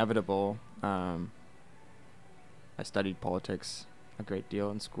it was inevitable. I studied politics a great deal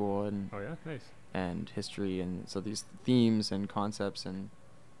in school, and nice. And history, and so these themes and concepts and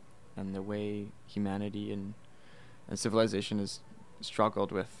the way humanity and civilization has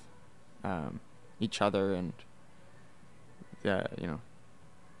struggled with each other and the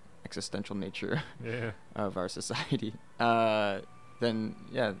existential nature of our society, then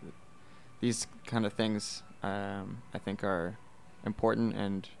these kind of things I think are important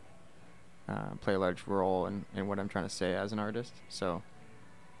and play a large role in what I'm trying to say as an artist. So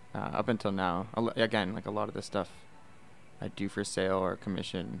up until now, again, like a lot of the stuff I do for sale or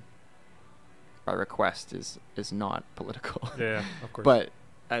commission by request is not political. Yeah, of course. But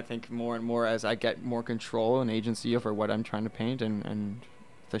I think more and more as I get more control and agency over what I'm trying to paint and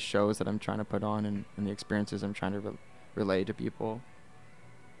the shows that I'm trying to put on and the experiences I'm trying to relay to people.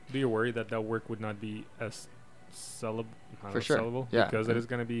 Do you worry that work would not be as sellable? For sure. Sellable? Yeah. Because it is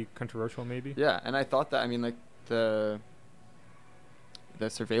going to be controversial, maybe? Yeah, and I thought that, I mean, like the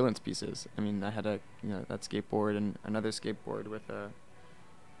surveillance pieces. I mean, I had that skateboard and another skateboard with a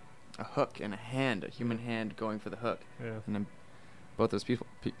hook and a human hand going for the hook. Yeah. And then both those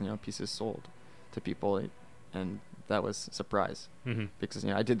pieces sold to people, and that was a surprise because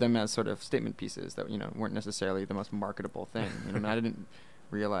I did them as sort of statement pieces that weren't necessarily the most marketable thing. I didn't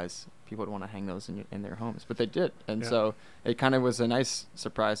realize people would want to hang those in their homes, but they did, and so it kind of was a nice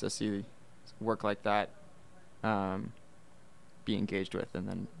surprise to see work like that be engaged with and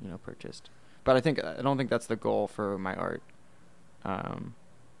then purchased. But I don't think that's the goal for my art.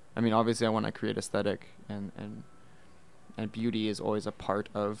 I mean, obviously I want to create aesthetic and beauty is always a part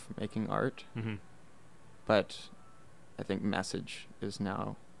of making art, but I think message is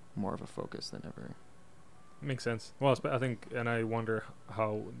now more of a focus than ever. Makes sense. Well, I think, and I wonder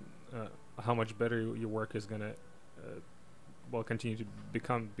uh, how much better your work is gonna, well, continue to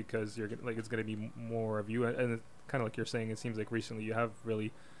become, because like it's gonna be more of you, and kind of like you're saying, it seems like recently you have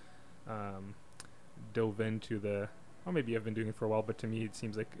really um, dove into the. Or maybe I've been doing it for a while, but to me it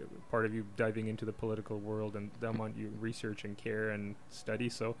seems like part of you diving into the political world and the amount you research and care and study.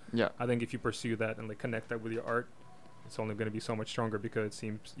 So Yeah. I think if you pursue that and like connect that with your art, it's only going to be so much stronger, because it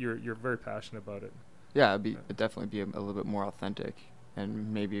seems you're very passionate about it. Yeah, it'd definitely be a little bit more authentic,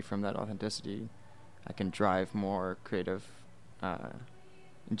 and maybe from that authenticity, I can drive more creative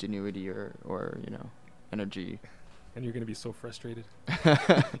ingenuity or energy. And you're going to be so frustrated.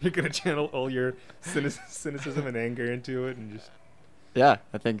 You're going to channel all your cynicism and anger into it, and just. Yeah,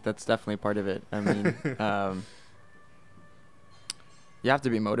 I think that's definitely part of it. I mean, you have to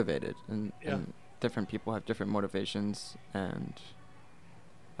be motivated, and different people have different motivations, and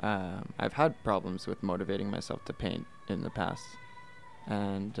I've had problems with motivating myself to paint in the past,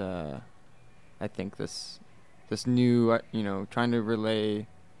 and I think this new, trying to relay,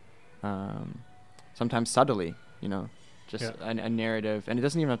 sometimes subtly, just a narrative, and it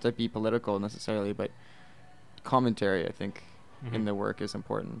doesn't even have to be political necessarily, but commentary, I think, in the work is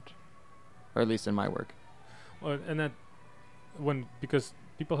important, or at least in my work. Well, and that because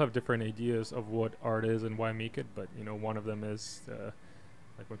people have different ideas of what art is and why make it, but one of them is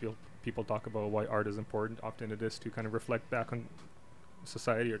like when people talk about why art is important, often it is to kind of reflect back on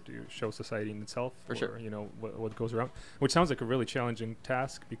society, or to show society in itself, For sure. What goes around, which sounds like a really challenging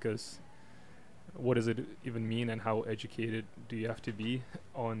task, because what does it even mean, and how educated do you have to be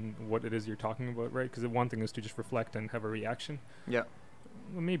on what it is you're talking about, right? Because one thing is to just reflect and have a reaction. Yeah.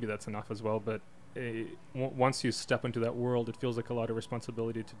 Well, maybe that's enough as well, but once you step into that world, it feels like a lot of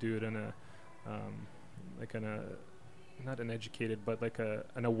responsibility to do it in a not an educated, but like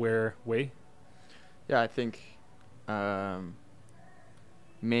an aware way. Yeah, I think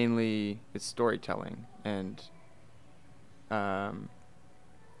mainly it's storytelling, and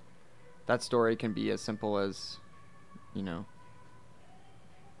that story can be as simple as,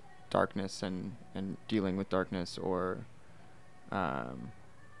 darkness and dealing with darkness, or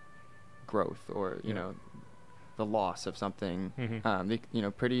growth, or the loss of something.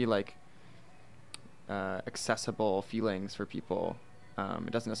 Pretty like accessible feelings for people.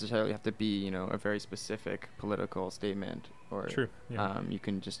 It doesn't necessarily have to be a very specific political statement, or True. Yeah. you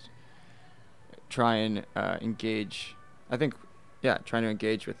can just try and engage. I think trying to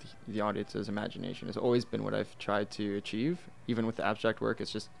engage with the audience's imagination has always been what I've tried to achieve. Even with the abstract work,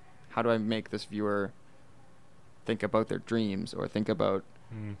 it's just, how do I make this viewer think about their dreams, or think about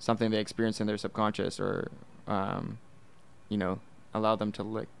something they experience in their subconscious, or allow them to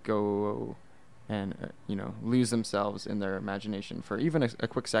let go and lose themselves in their imagination for even a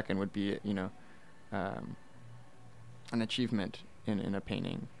quick second would be an achievement in a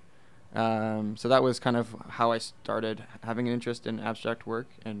painting. So that was kind of how I started having an interest in abstract work,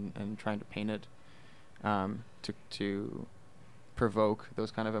 and trying to paint it to provoke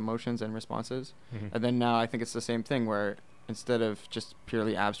those kind of emotions and responses. And then now I think it's the same thing, where instead of just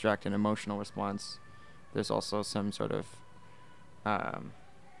purely abstract and emotional response, there's also some sort of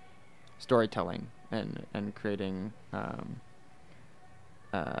storytelling and creating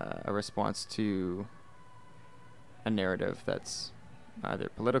a response to a narrative that's either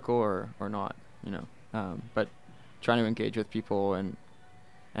political or not, but trying to engage with people and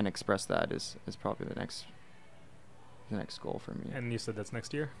express that is probably the next goal for me. And you said that's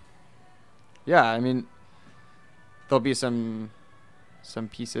next year? Yeah, I mean, there'll be some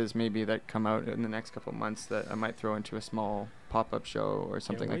pieces maybe that come out in the next couple of months that I might throw into a small pop-up show or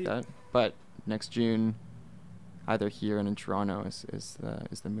something like that. But next June, either here and in Toronto is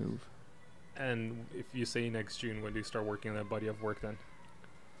the move. And if you say next June, when do you start working on that body of work then?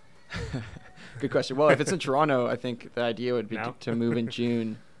 Good question. Well, if it's in Toronto, I think the idea would be to move in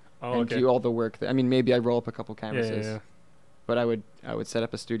June and do all the work. I mean, maybe I roll up a couple canvases, Yeah. but I would set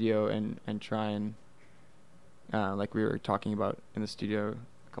up a studio and try and like we were talking about in the studio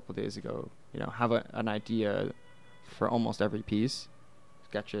a couple of days ago, have an idea for almost every piece,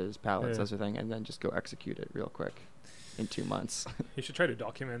 sketches, palettes, that sort of thing, and then just go execute it real quick in 2 months. You should try to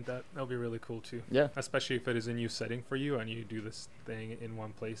document that. That'll be really cool too. Yeah. Especially if it is a new setting for you and you do this thing in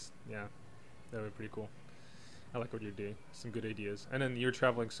one place. Yeah, that would be pretty cool. I like what you're doing. Some good ideas. And then you're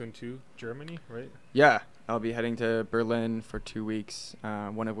traveling soon to Germany, right? Yeah, I'll be heading to Berlin for 2 weeks,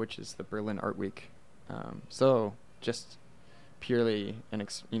 one of which is the Berlin Art Week. So just purely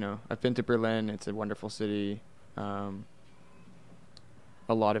I've been to Berlin. It's a wonderful city. A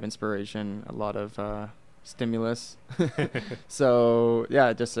lot of inspiration, a lot of stimulus. So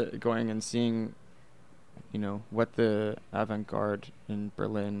yeah, just going and seeing you know, what the avant-garde in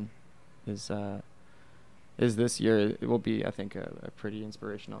Berlin is this year, it will be, I think, a pretty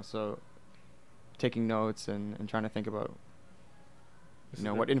inspirational. So taking notes and trying to think about, you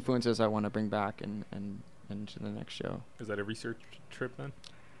know, what influences I want to bring back and into the next show. Is that a research trip then?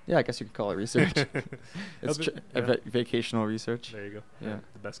 Yeah, I guess you could call it research. It's vacational research. There you go. Yeah.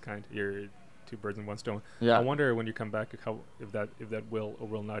 The best kind. You're two birds in one stone. Yeah. I wonder when you come back if that will or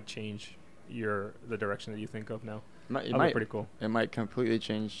will not change the direction that you think of now. It might. Pretty cool. It might completely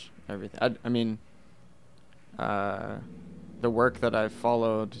change everything. I mean, the work that I've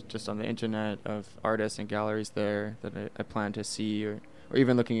followed just on the internet of artists and galleries there that I plan to see, or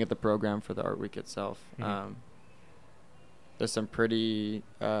even looking at the program for the art week itself. Mm-hmm. There's some pretty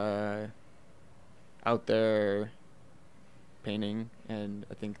out there painting, and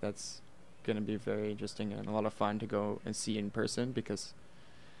I think that's going to be very interesting and a lot of fun to go and see in person, because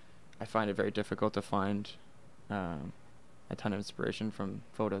I find it very difficult to find a ton of inspiration from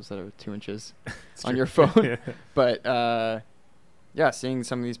photos that are 2 inches on your phone. Yeah. But yeah, seeing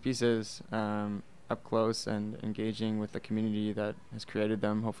some of these pieces up close and engaging with the community that has created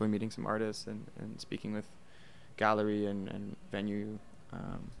them, hopefully meeting some artists and speaking with gallery and venue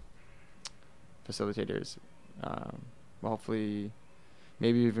facilitators, will hopefully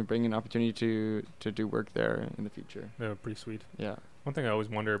maybe even bring an opportunity to do work there in the future. Yeah, pretty sweet. Yeah. One thing I always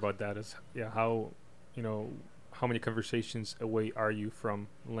wonder about that is, how many conversations away are you from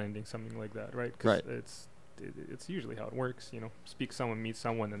landing something like that, right? 'Cause Right. it's usually how it works. Speak someone, meet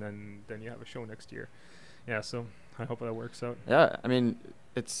someone, and then you have a show next year. Yeah, so I hope that works out. Yeah, I mean,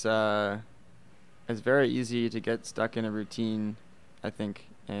 it's very easy to get stuck in a routine, I think,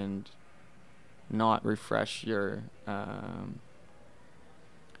 and not refresh your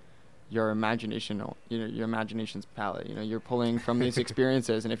imagination, your imagination's palette. You're pulling from these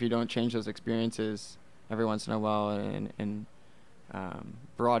experiences, and if you don't change those experiences every once in a while and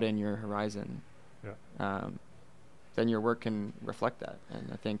broaden your horizon, then your work can reflect that.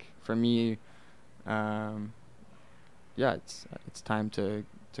 And I think for me, it's time to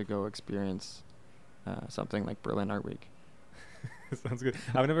go experience something like Berlin Art Week. Sounds good.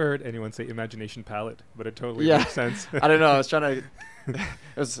 I've never heard anyone say imagination palette, but it totally makes sense. I don't know. I was trying to.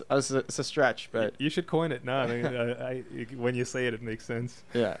 It's a stretch, but you should coin it. No, I mean, when you say it, it makes sense.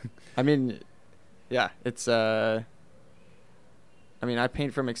 Yeah, I mean, yeah, it's. I mean, I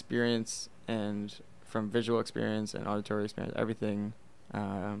paint from experience and from visual experience and auditory experience. Everything.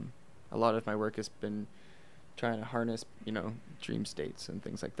 A lot of my work has been trying to harness, dream states and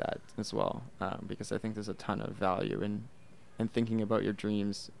things like that as well, because I think there's a ton of value in thinking about your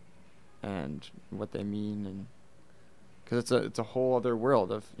dreams and what they mean, and because it's a whole other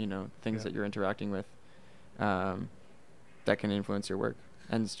world of things that you're interacting with that can influence your work.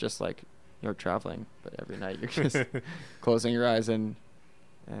 And it's just like you're traveling, but every night you're just closing your eyes and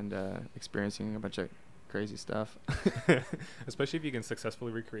experiencing a bunch of crazy stuff. Especially if you can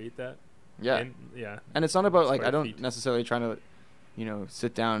successfully recreate that. And it's not about I don't necessarily trying to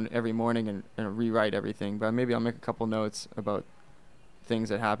sit down every morning and rewrite everything, but maybe I'll make a couple notes about things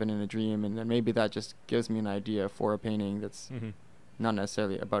that happen in a dream, and then maybe that just gives me an idea for a painting that's not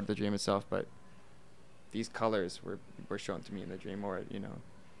necessarily about the dream itself, but these colors were shown to me in the dream, or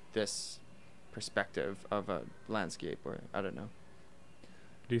this perspective of a landscape, or I don't know.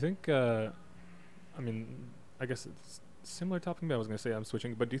 Do you think I guess it's similar topic, but I was going to say I'm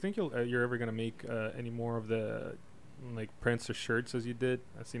switching, but do you think you're ever going to make any more of the prints or shirts as you did?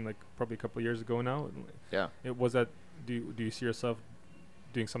 That seemed like probably a couple of years ago now. Yeah. Do you see yourself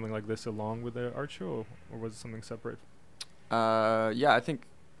doing something like this along with the art show, or was it something separate? I think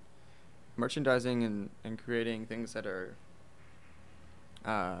merchandising and creating things that are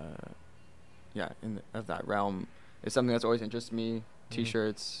of that realm is something that's always interested me.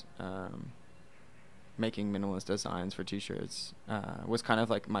 T-shirts, making minimalist designs for T-shirts was kind of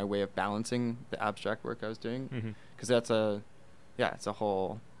like my way of balancing the abstract work I was doing, because it's a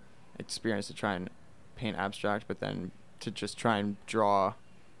whole experience to try and paint abstract, but then to just try and draw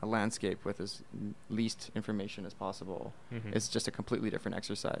a landscape with as least information as possible. It's just a completely different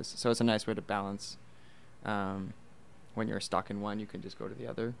exercise. So it's a nice way to balance. When you're stuck in one, you can just go to the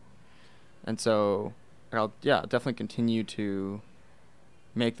other. And so I'll definitely continue to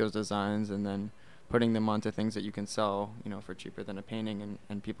make those designs and then putting them onto things that you can sell, for cheaper than a painting,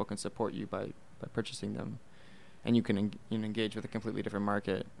 and people can support you by purchasing them, and you can engage with a completely different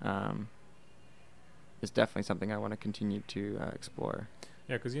market. Is definitely something I want to continue to explore.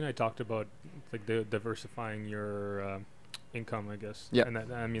 Yeah, because I talked about diversifying your income, I guess. Yeah. And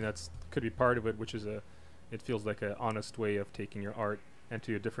that's could be part of it, which is it feels like an honest way of taking your art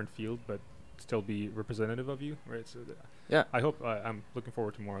into a different field, but still be representative of you, right? So Yeah. I hope I'm looking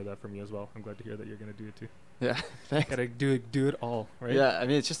forward to more of that from you as well. I'm glad to hear that you're gonna do it too. Yeah. Thanks. Gotta do it all, right? Yeah. I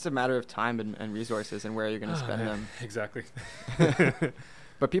mean, it's just a matter of time and resources and where you're going to spend them. Exactly.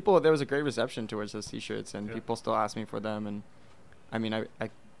 But there was a great reception towards those T-shirts, and people still ask me for them. And I mean, I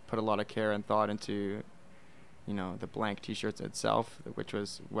put a lot of care and thought into, the blank T-shirts itself, which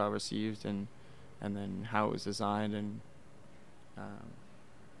was well received, and then how it was designed, and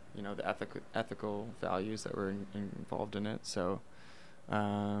the ethical values that were involved in it. So,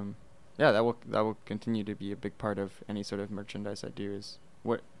 that will continue to be a big part of any sort of merchandise I do. Is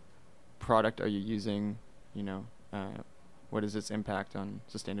what product are you using? What is its impact on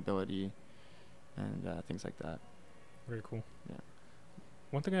sustainability, and things like that. Very cool. Yeah.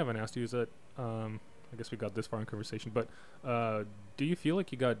 One thing I haven't asked you is that I guess we got this far in conversation, but do you feel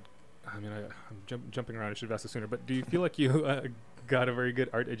like you got? I mean, I'm jumping around. I should have asked this sooner, but do you feel like you got a very good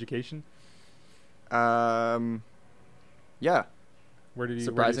art education? Yeah. Where did you?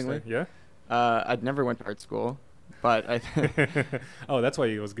 Surprisingly, yeah. I'd never went to art school, but I. Oh, that's why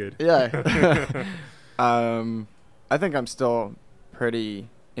it was good. Yeah. I think I'm still pretty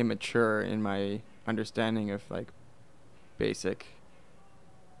immature in my understanding of like basic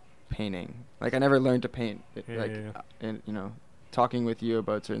painting. Like I never learned to paint. And talking with you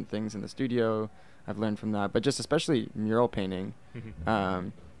about certain things in the studio, I've learned from that. But just especially mural painting,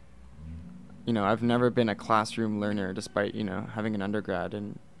 I've never been a classroom learner, despite having an undergrad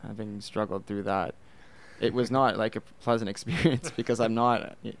and having struggled through that. It was not like a pleasant experience because I'm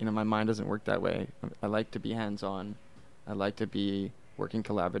not, my mind doesn't work that way. I like to be hands-on. I like to be working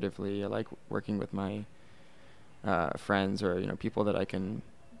collaboratively. I like working with my friends or, people that I can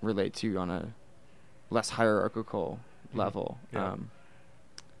relate to on a less hierarchical level. Yeah.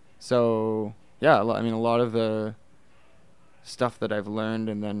 A lot of the stuff that I've learned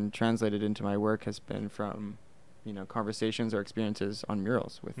and then translated into my work has been from conversations or experiences on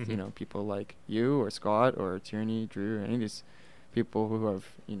murals with, people like you or Scott or Tierney, Drew, or any of these people who have,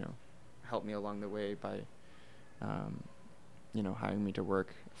 helped me along the way by, hiring me to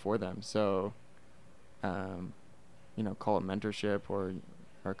work for them. So, call it mentorship or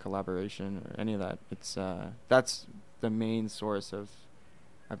collaboration or any of that. It's, that's the main source of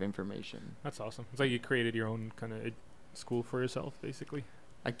information. That's awesome. It's like you created your own kind of school for yourself, basically.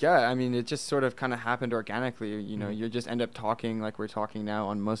 It just sort of kind of happened organically. You just end up talking like we're talking now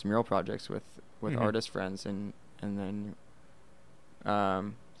on most mural projects with artist friends, and then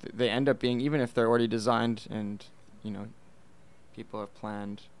they end up being, even if they're already designed and people have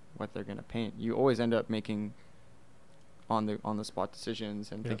planned what they're gonna paint, you always end up making on the spot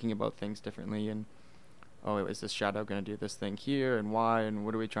decisions and thinking about things differently. And is this shadow gonna do this thing here, and why, and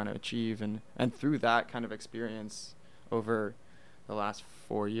what are we trying to achieve? And through that kind of experience over the last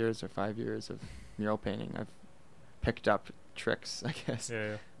 4 years or 5 years of mural painting, I've picked up tricks, I guess.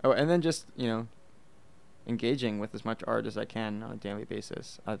 Yeah. Oh, and then just, engaging with as much art as I can on a daily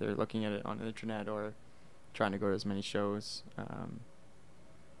basis, either looking at it on the internet or trying to go to as many shows.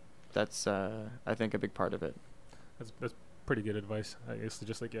 That's, I think, a big part of it. That's pretty good advice. I guess to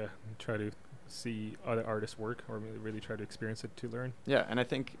just try to see other artists' work or really try to experience it to learn. Yeah, and I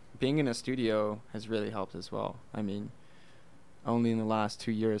think being in a studio has really helped as well. I mean, only in the last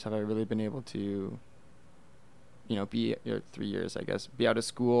 2 years have I really been able to, 3 years, I guess, be out of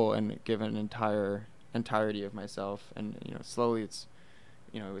school and give an entirety of myself. And, slowly it's,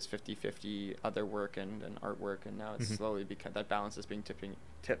 it was 50-50 other work and artwork. And now it's slowly that balance is being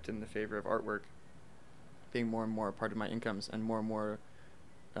tipped in the favor of artwork being more and more a part of my incomes and more,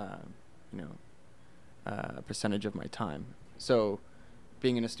 a percentage of my time. So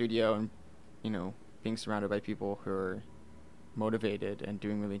being in a studio and, being surrounded by people who are motivated and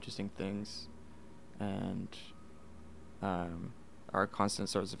doing really interesting things and are constant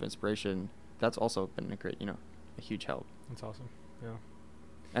source of inspiration, that's also been a huge help. That's awesome. Yeah.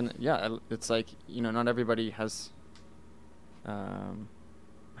 And it's like, not everybody has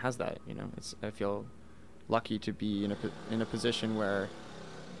that, I feel lucky to be in a position where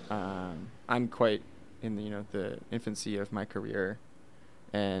I'm quite in the infancy of my career,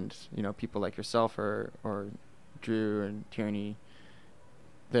 and people like yourself or Drew and Tierney,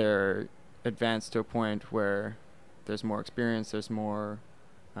 they're advanced to a point where there's more experience, there's more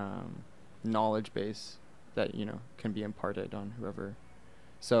knowledge base that can be imparted on whoever.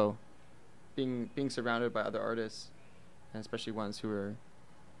 So being surrounded by other artists, and especially ones who are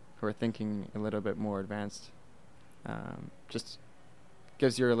thinking a little bit more advanced, just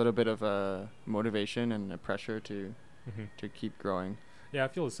gives you a little bit of a motivation and a pressure to keep growing. Yeah, I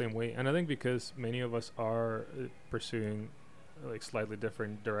feel the same way. And I think because many of us are pursuing like slightly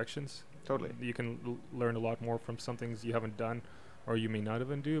different directions. Totally. You can learn a lot more from some things you haven't done, or you may not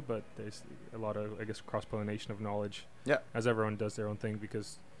even do. But there's a lot of, I guess, cross pollination of knowledge. Yeah. As everyone does their own thing,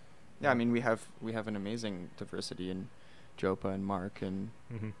 because. Yeah, I mean, we have an amazing diversity in Jopa and Mark and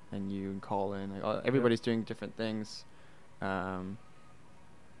Mm-hmm. and you and Colin. Like, everybody's doing different things. I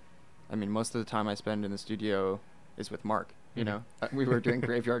mean, most of the time I spend in the studio is with Mark. You know, we were doing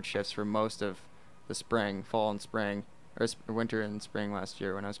graveyard shifts for most of the spring, fall and spring, or winter and spring last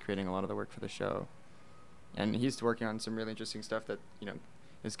year when I was creating a lot of the work for the show. And he's working on some really interesting stuff that, you know,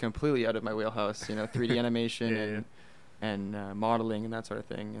 is completely out of my wheelhouse. You know, 3D animation and modeling and that sort of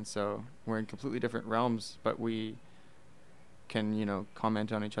thing. And so we're in completely different realms, but we can, you know,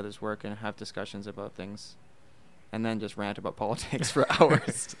 comment on each other's work and have discussions about things, and then just rant about politics for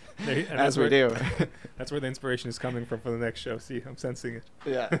hours, as we do. That's where the inspiration is coming from for the next show. See, I'm sensing it.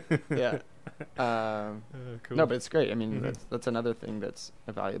 Yeah, yeah. Cool. No, but it's great. I mean, that's another thing that's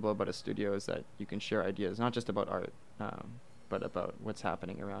valuable about a studio is that you can share ideas, not just about art, but about what's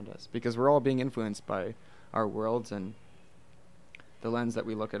happening around us, because we're all being influenced by our worlds, and the lens that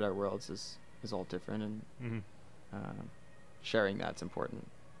we look at our worlds is all different, and sharing that's important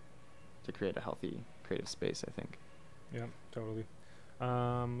to create a healthy creative space, I think. Yeah, totally.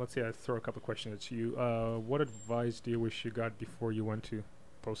 Let's see, I'll throw a couple questions at you. What advice do you wish you got before you went to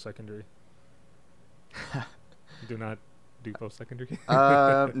post-secondary? Do not do post-secondary?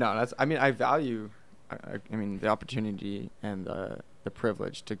 No, that's, I mean, I value, I mean, the opportunity and the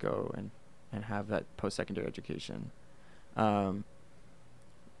privilege to go and have that post-secondary education.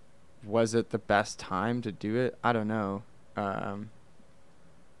 Was it the best time to do it? I don't know.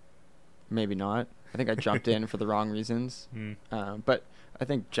 Maybe not. I think I jumped in for the wrong reasons. But I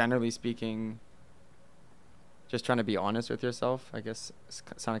think generally speaking, just trying to be honest with yourself, I guess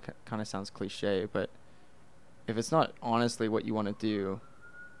kind of sounds cliche, but if it's not honestly what you want to do,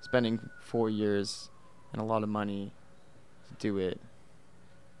 spending 4 years and a lot of money to do it,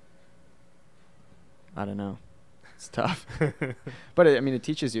 I don't know. It's tough. But I mean, it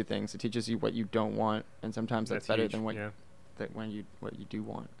teaches you things. It teaches you what you don't want, and sometimes that's better huge, than what what you do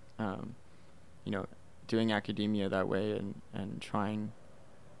want. You know, doing academia that way and trying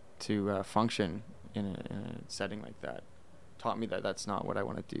to function in a setting like that taught me that that's not what I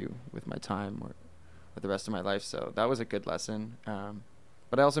want to do with my time or with the rest of my life. So that was a good lesson.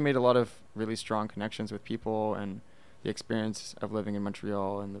 But I also made a lot of really strong connections with people, and the experience of living in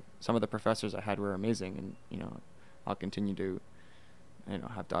Montreal and some of the professors I had were amazing. And, you know, I'll continue to, you know,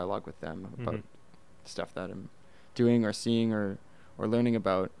 have dialogue with them about stuff that I'm doing or seeing or learning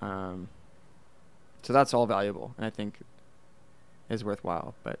about. So that's all valuable, and I think is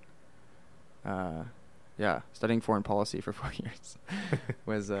worthwhile. But yeah, studying foreign policy for 4 years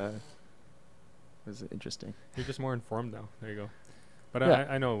was interesting. You're just more informed now. There you go. But Yeah.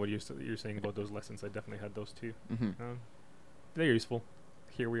 I know what you're saying about those lessons. I definitely had those too. Mm-hmm. They're useful.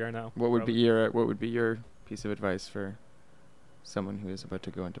 Here we are now. What would be your piece of advice for someone who is about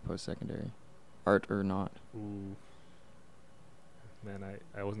to go into post-secondary, art or not? Ooh. Man,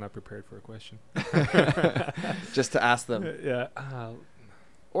 I was not prepared for a question. Just to ask them. Yeah.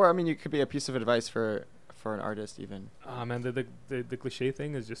 Or, I mean, you could be a piece of advice for an artist even. Man, the cliche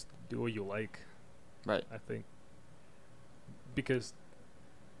thing is just do what you like. Right. I think. Because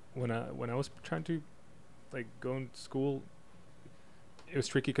when I was trying to like go into school, it was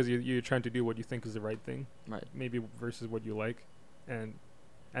tricky because you're trying to do what you think is the right thing. Right. Maybe versus what you like, and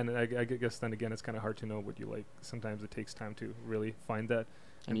I guess then again it's kind of hard to know what you like. Sometimes it takes time to really find that.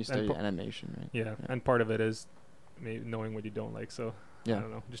 And you study animation, right? Yeah, and part of it is maybe knowing what you don't like. So yeah. I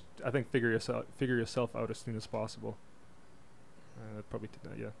don't know. Just I think figure yourself out as soon as possible. That probably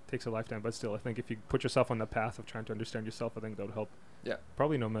takes a lifetime, but still, I think if you put yourself on the path of trying to understand yourself, I think that would help. Yeah.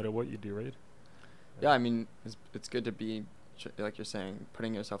 Probably no matter what you do, right? Yeah, I mean, it's good to be, like you're saying,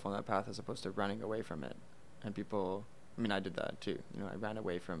 putting yourself on that path as opposed to running away from it. And people, I mean, I did that too. You know, I ran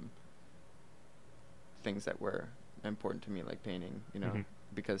away from things that were important to me, like painting, you know,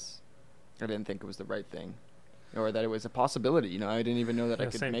 because I didn't think it was the right thing, or that it was a possibility. You know, I didn't even know that I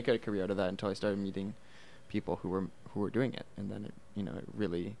could make a career out of that until I started meeting people who were doing it, and then it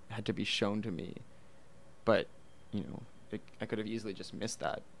really had to be shown to me. But I could have easily just missed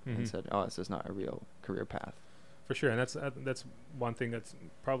that and said, "Oh, this is not a real career path." For sure, and that's one thing that's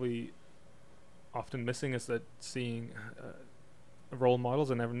probably often missing, is that seeing role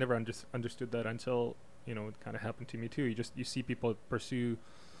models, and I've never understood that until it kind of happened to me too. You see people pursue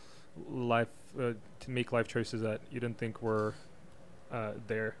life to make life choices that you didn't think were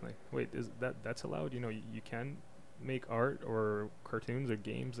there. Like, wait, is that's allowed? You can make art or cartoons or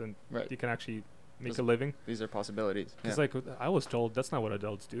games, and right. you can actually make Just a living. These are possibilities. Because Yeah. like I was told that's not what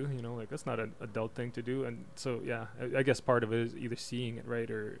adults do, you know, like that's not an adult thing to do. And so yeah, I guess part of it is either seeing it right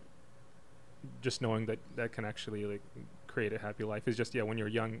or just knowing that that can actually like create a happy life. It's just when you're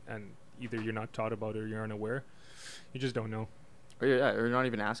young and either you're not taught about it or you're unaware, you just don't know. Or you're not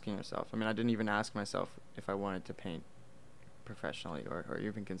even asking yourself. I mean, I didn't even ask myself if I wanted to paint professionally or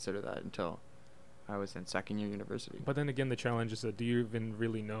even consider that until I was in second year university. But then again, the challenge is that do you even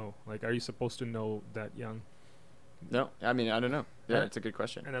really know? Like, are you supposed to know that young? No, I mean, I don't know. Yeah, And- it's a good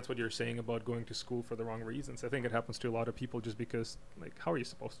question. And that's what you're saying about going to school for the wrong reasons. I think it happens to a lot of people just because, like, how are you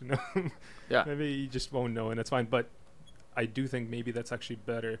supposed to know? Yeah. Maybe you just won't know, and it's fine. But I do think maybe that's actually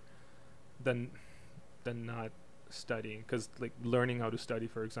better than not studying, because like learning how to study,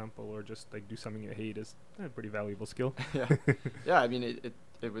 for example, or just like do something you hate is a pretty valuable skill. Yeah. Yeah, I mean,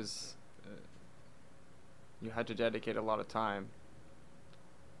 it was, you had to dedicate a lot of time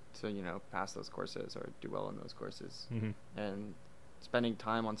to, pass those courses or do well in those courses. Mm-hmm. And spending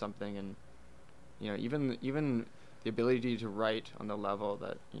time on something and, even the ability to write on the level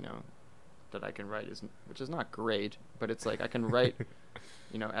that, that I can write which is not great, but it's like I can write,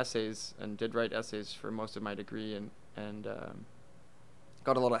 essays, and did write essays for most of my degree, and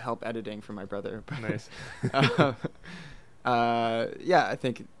got a lot of help editing from my brother. Nice. Yeah, I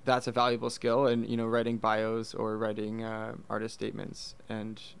think that's a valuable skill, and writing bios or writing artist statements,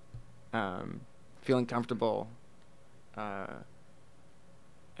 and feeling comfortable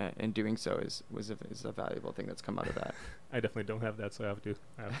in doing so is a valuable thing that's come out of that. I definitely don't have that, so I have to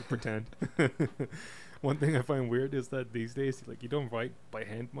pretend. One thing I find weird is that these days, like, you don't write by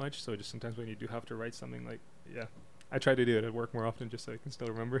hand much, so just sometimes when you do have to write something, like, I try to do it at work more often just so I can still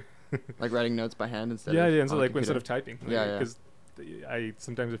remember. Like writing notes by hand instead. Yeah, of and so on a like instead computer? of typing. Like, Yeah. Because I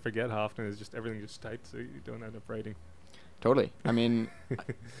sometimes forget how often it's just everything just typed, so you don't end up writing. Totally. I mean,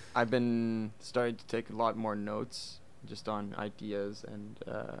 I've been starting to take a lot more notes just on ideas, and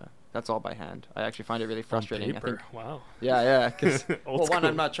that's all by hand. I actually find it really frustrating. On paper. I think, Wow. yeah, because Old one, I'm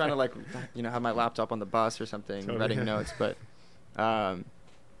school. not trying to like, have my laptop on the bus or something, Totally. writing notes, but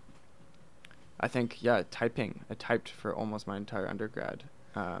I think typing. I typed for almost my entire undergrad.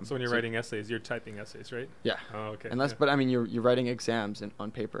 So when you're writing essays, you're typing essays, right? Yeah. Oh, okay. But I mean, you're writing exams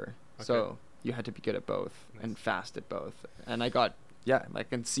on paper, Okay. so you had to be good at both and Nice. fast at both. And I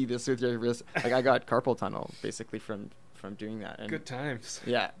can see this with your wrist. Like I got carpal tunnel basically from doing that. And Good times.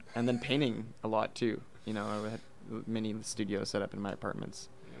 yeah, and then painting a lot too. I had many studios set up in my apartments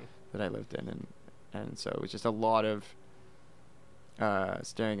that I lived in, and so it was just a lot of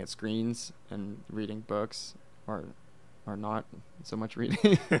staring at screens and reading books, or not so much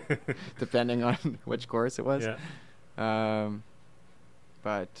reading, depending on which course it was. Yeah.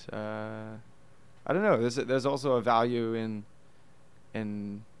 But I don't know. There's also a value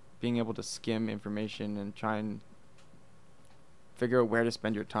in being able to skim information and try and figure out where to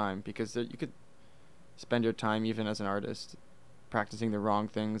spend your time, because you could spend your time even as an artist practicing the wrong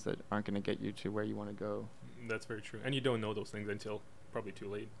things that aren't going to get you to where you want to go. That's very true. And you don't know those things until probably too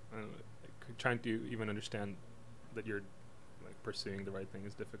late. I don't know, like, trying to even understand that you're like pursuing the right thing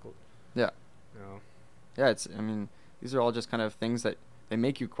is difficult. Yeah. No. Yeah, these are all just kind of things that they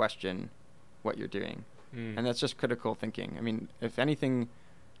make you question what you're doing. Mm. And that's just critical thinking. I mean, if anything,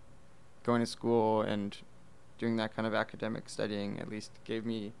 going to school and doing that kind of academic studying at least gave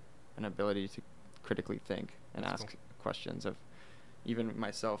me an ability to critically think and That's ask cool. questions of even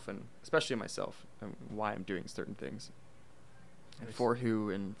myself, and especially myself, and why I'm doing certain things. And Nice. for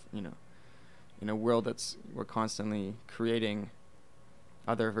who, and, in a world we're constantly creating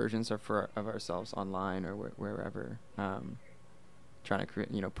other versions of ourselves online or wherever, trying to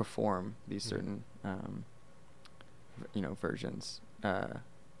create, perform these certain, versions.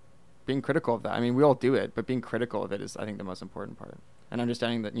 Being critical of that. I mean, we all do it, but being critical of it is, I think, the most important part. And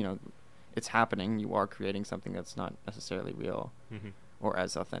understanding that, it's happening. You are creating something that's not necessarily real Mm-hmm. or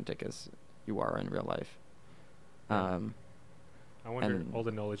as authentic as you are in real life. Yeah. I wonder and- all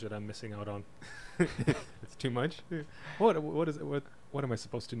the knowledge that I'm missing out on. It's too much. What is it? What am I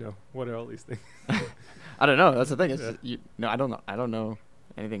supposed to know? What are all these things? I don't know. That's the thing. It's Yeah. I don't know. I don't know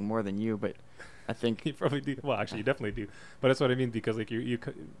anything more than you, but I think You probably do. Well, actually, you definitely do. But that's what I mean, because like I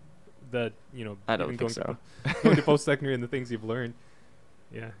don't even think so. going to post-secondary and the things you've learned.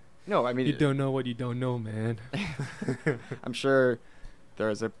 Yeah. No, I mean, You don't know what you don't know, man. I'm sure there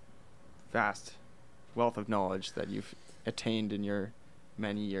is a vast wealth of knowledge that you've attained in your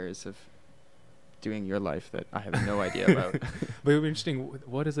many years of doing your life that I have no idea about. But it would be interesting.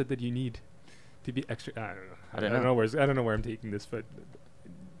 What is it that you need to be extra? I don't know. I don't know. I don't know where I'm taking this, but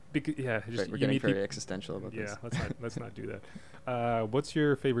because just We're you getting need very peop- existential about this. Yeah, let's not do that. What's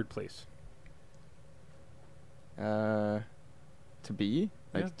your favorite place? To be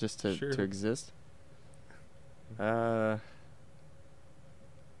like Yeah, just to sure. to exist. I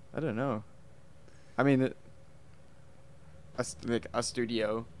don't know. I mean, like a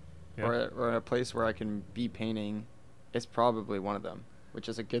studio, Yeah. or a place where I can be painting, is probably one of them, which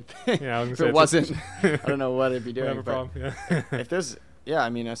is a good thing. Yeah, I was If gonna it say wasn't, I don't know what I'd be doing. Whatever But problem. Yeah. if there's, yeah, I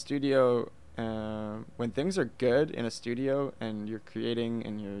mean, a studio. When things are good in a studio and you're creating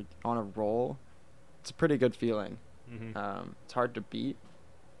and you're on a roll, it's a pretty good feeling. It's hard to beat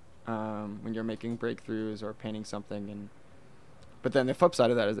when you're making breakthroughs or painting something, but then the flip side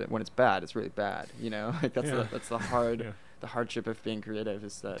of that is that when it's bad, it's really bad. Like that's Yeah. the Yeah. the hardship of being creative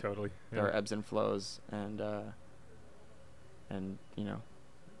is that Totally. there are Yeah. ebbs and flows and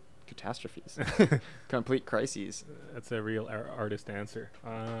catastrophes, complete crises. That's a real artist answer.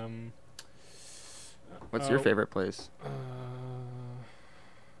 What's your favorite place?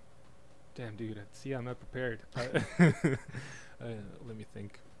 Damn, dude. See, I'm not prepared. Let me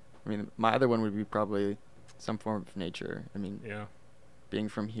think. I mean, my other one would be probably some form of nature. I mean, Yeah. being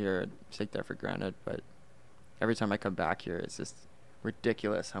from here, I take that for granted, but every time I come back here, it's just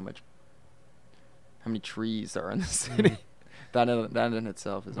ridiculous how many trees there are in the city. Mhm. That in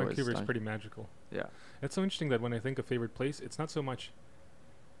itself is always Vancouver's stunning. pretty magical. Yeah. It's so interesting that when I think of favorite place, it's not so much.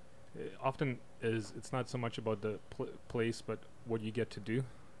 It's not so much about the place, but what you get to do.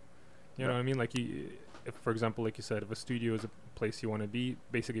 You know what I mean? Like if, for example, like you said, if a studio is a place you want to be,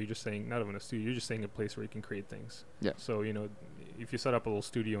 basically you're just saying not even a studio, you're just saying a place where you can create things. Yeah. So if you set up a little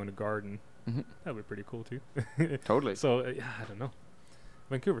studio in a garden, Mm-hmm. that'd be pretty cool too. Totally. So yeah, I don't know.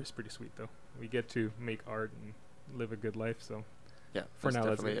 Vancouver's pretty sweet though. We get to make art and live a good life. So Yeah. for that's now,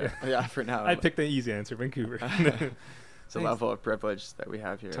 let's definitely go. yeah. For now, I picked the easy answer, Vancouver. it's a Thanks. level of privilege that we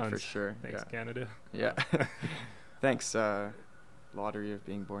have here for Tons. sure. Thanks, Canada. Yeah. Thanks, lottery of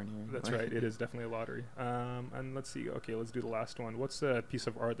being born here. That's right. It is definitely a lottery. And let's see. Okay, let's do the last one. What's a piece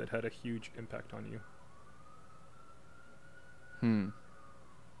of art that had a huge impact on you?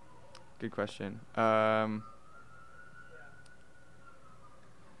 Good question.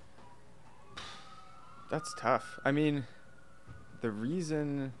 That's tough. I mean, the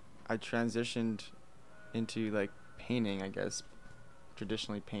reason I transitioned into like painting, I guess,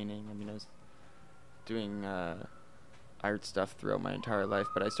 traditionally painting. I mean, I was doing art stuff throughout my entire life,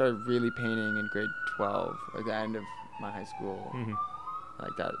 but I started really painting in grade 12, like the end of my high school,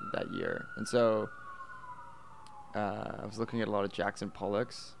 like that year. And so I was looking at a lot of Jackson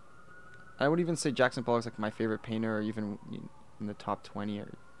Pollocks. I would even say Jackson Pollock's like my favorite painter, or even in the top 20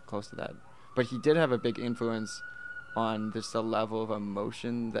 or close to that. But he did have a big influence on just the level of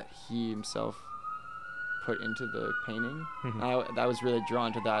emotion that he himself put into the painting. I was really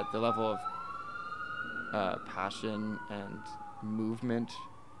drawn to that, the level of passion and movement.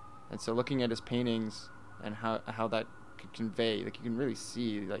 And so looking at his paintings and how that could convey, like you can really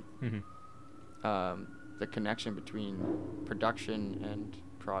see like the connection between production and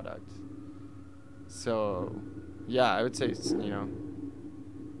product. So yeah, I would say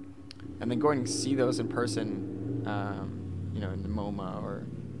and then going to see those in person, in the MoMA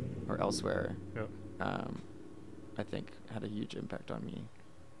or elsewhere, I think had a huge impact on me.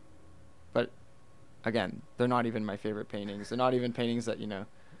 But again, they're not even my favorite paintings. They're not even paintings that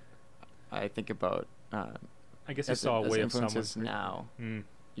I think about. I guess you saw a way of influences someone now,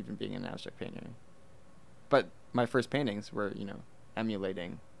 even being an abstract painter. But my first paintings were,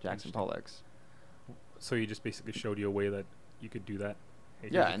 emulating Jackson Pollock's. So you just basically showed you a way that you could do that. Hey,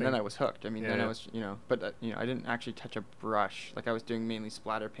 Yeah, and then I was hooked. I mean, Yeah, I was, but I didn't actually touch a brush. Like I was doing mainly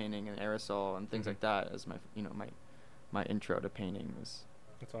splatter painting and aerosol and things like that as my, my intro to painting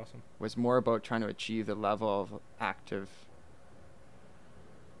That's awesome. was more about trying to achieve the level of active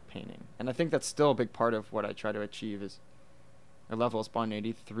painting. And I think that's still a big part of what I try to achieve is a level of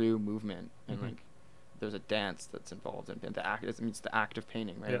spontaneity through movement. And like there's a dance that's involved in the act. It means the act of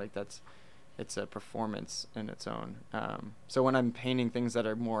painting, right? Yeah. Like it's a performance in its own. So when I'm painting things that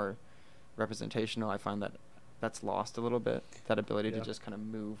are more representational, I find that that's lost a little bit, that ability to just kind of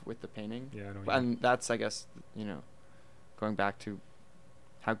move with the painting. Yeah, I know. What you mean. And that's, I guess, going back to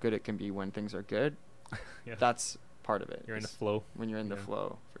how good it can be when things are good. Yeah. That's part of it. You're in the flow. When you're in the Yeah.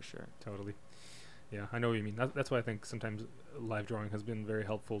 flow, for sure. Totally. Yeah, I know what you mean. That's why I think sometimes live drawing has been very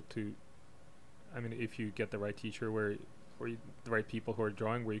helpful to. I mean, if you get the right teacher, the right people who are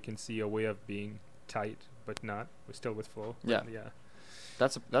drawing, where you can see a way of being tight but not, but still with flow. Yeah. Yeah.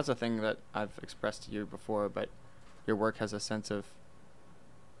 That's a thing that I've expressed to you before, but your work has a sense of.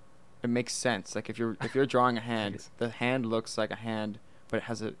 It makes sense. Like if you're drawing a hand, Thanks. the hand looks like a hand, but it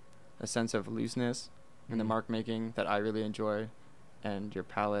has a sense of looseness in the mark making that I really enjoy, and your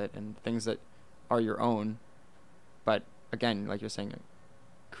palette and things that are your own, But again, like you're saying,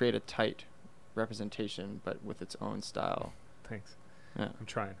 create a tight representation, but with its own style. Thanks. Yeah. I'm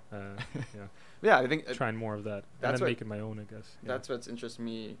trying. Yeah. Yeah, I think Trying more of that. that's And then what- make it my own, I guess. Yeah. that's what's interests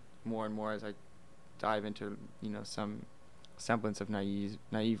me more and more as I dive into, some semblance of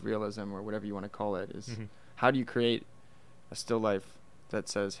naive realism, or whatever you want to call it, is Mhm. how do you create a still life that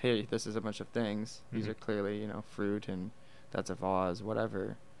says, hey, this is a bunch of things. These Mhm. are clearly, fruit, and that's a vase,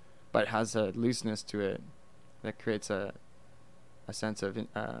 whatever, but has a looseness to it that creates a sense of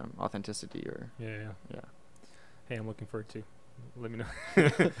authenticity, or Yeah. yeah. Hey, I'm looking forward to. Let me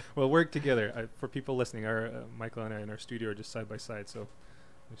know. We'll work together. For people listening, our Michael and I in our studio are just side by side, so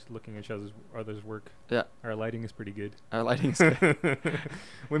we're just looking at each other's work. Yeah. Our lighting is pretty good. Our lighting is good.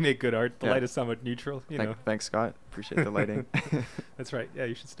 We make good art. The Yeah. light is somewhat neutral, you know. Thanks, Scott. Appreciate the lighting. That's right. Yeah,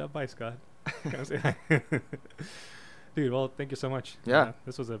 you should stop by, Scott. Come say hi. Dude, well, thank you so much. Yeah.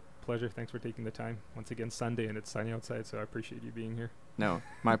 This was a pleasure. Thanks for taking the time. Once again, Sunday, and it's sunny outside, so I appreciate you being here. No,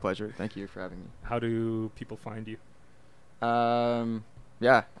 my pleasure. Thank you for having me. How do people find you?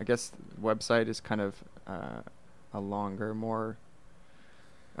 Yeah, I guess the website is kind of a longer, more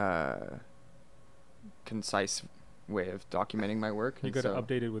concise way of documenting my work. You and got to so-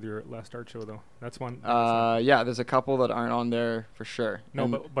 update it with your last art show, though. That's one. Yeah, there's a couple that aren't on there for sure. No,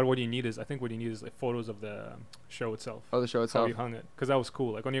 And- but what you need is, I think what you need is like photos of the show itself. oh, the show How itself. you hung it, because that was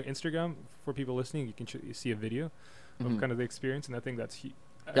cool. Like on your Instagram, for people listening, you can you see a video of Mhm. kind of the experience, and I think that's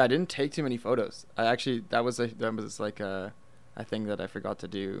Yeah, I didn't take too many photos. That was like a thing that I forgot to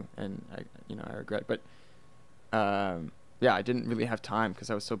do, and I regret. But yeah, I didn't really have time because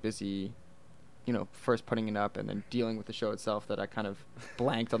I was so busy, first putting it up and then dealing with the show itself, that I kind of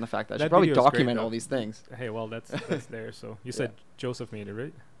blanked on the fact that I That should probably video is great, document though. all these things. Hey, well, that's there. So you said Joseph made it,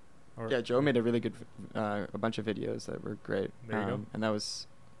 right? Or Yeah, Joe made a really good, a bunch of videos that were great. There you go. And that was,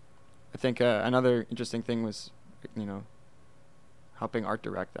 I think, another interesting thing was, helping art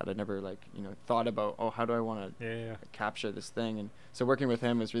direct that. I never thought about, how do I want to Yeah. capture this thing, and so working with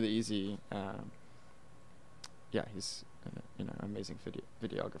him was really easy. Yeah, he's an amazing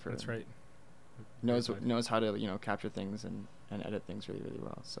videographer. That's and right. knows how to capture things and edit things really, really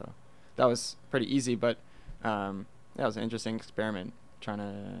well. So that was pretty easy, but yeah, it was an interesting experiment trying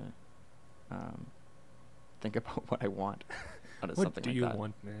to think about what I want out of What something do like you that.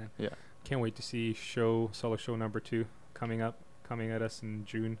 want, man? Yeah. Can't wait to see solo show number 2 coming at us in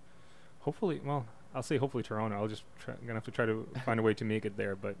June. Hopefully, well, I'll say hopefully Toronto. I'll just gonna have to try to find a way to make it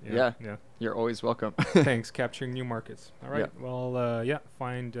there. But yeah. You're always welcome. Thanks, capturing new markets. All right. Yeah. Well,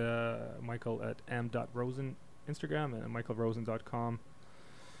 find Michael at m.rosen Instagram and michaelrosen.com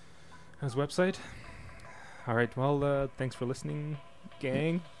his website. All right. Well, thanks for listening,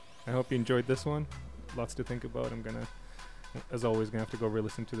 gang. I hope you enjoyed this one. Lots to think about. I'm gonna, as always, have to go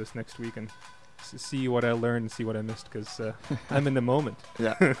re-listen to this next week and see what I learned and see what I missed, because I'm in the moment.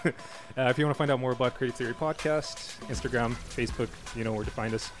 Yeah. If you want to find out more about Creative Theory Podcast, Instagram, Facebook, you know where to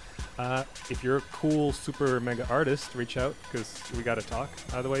find us. If you're a cool, super mega artist, reach out, because we got to talk.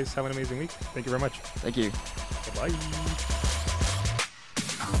 Otherwise, have an amazing week. Thank you very much. Thank you. Bye-bye.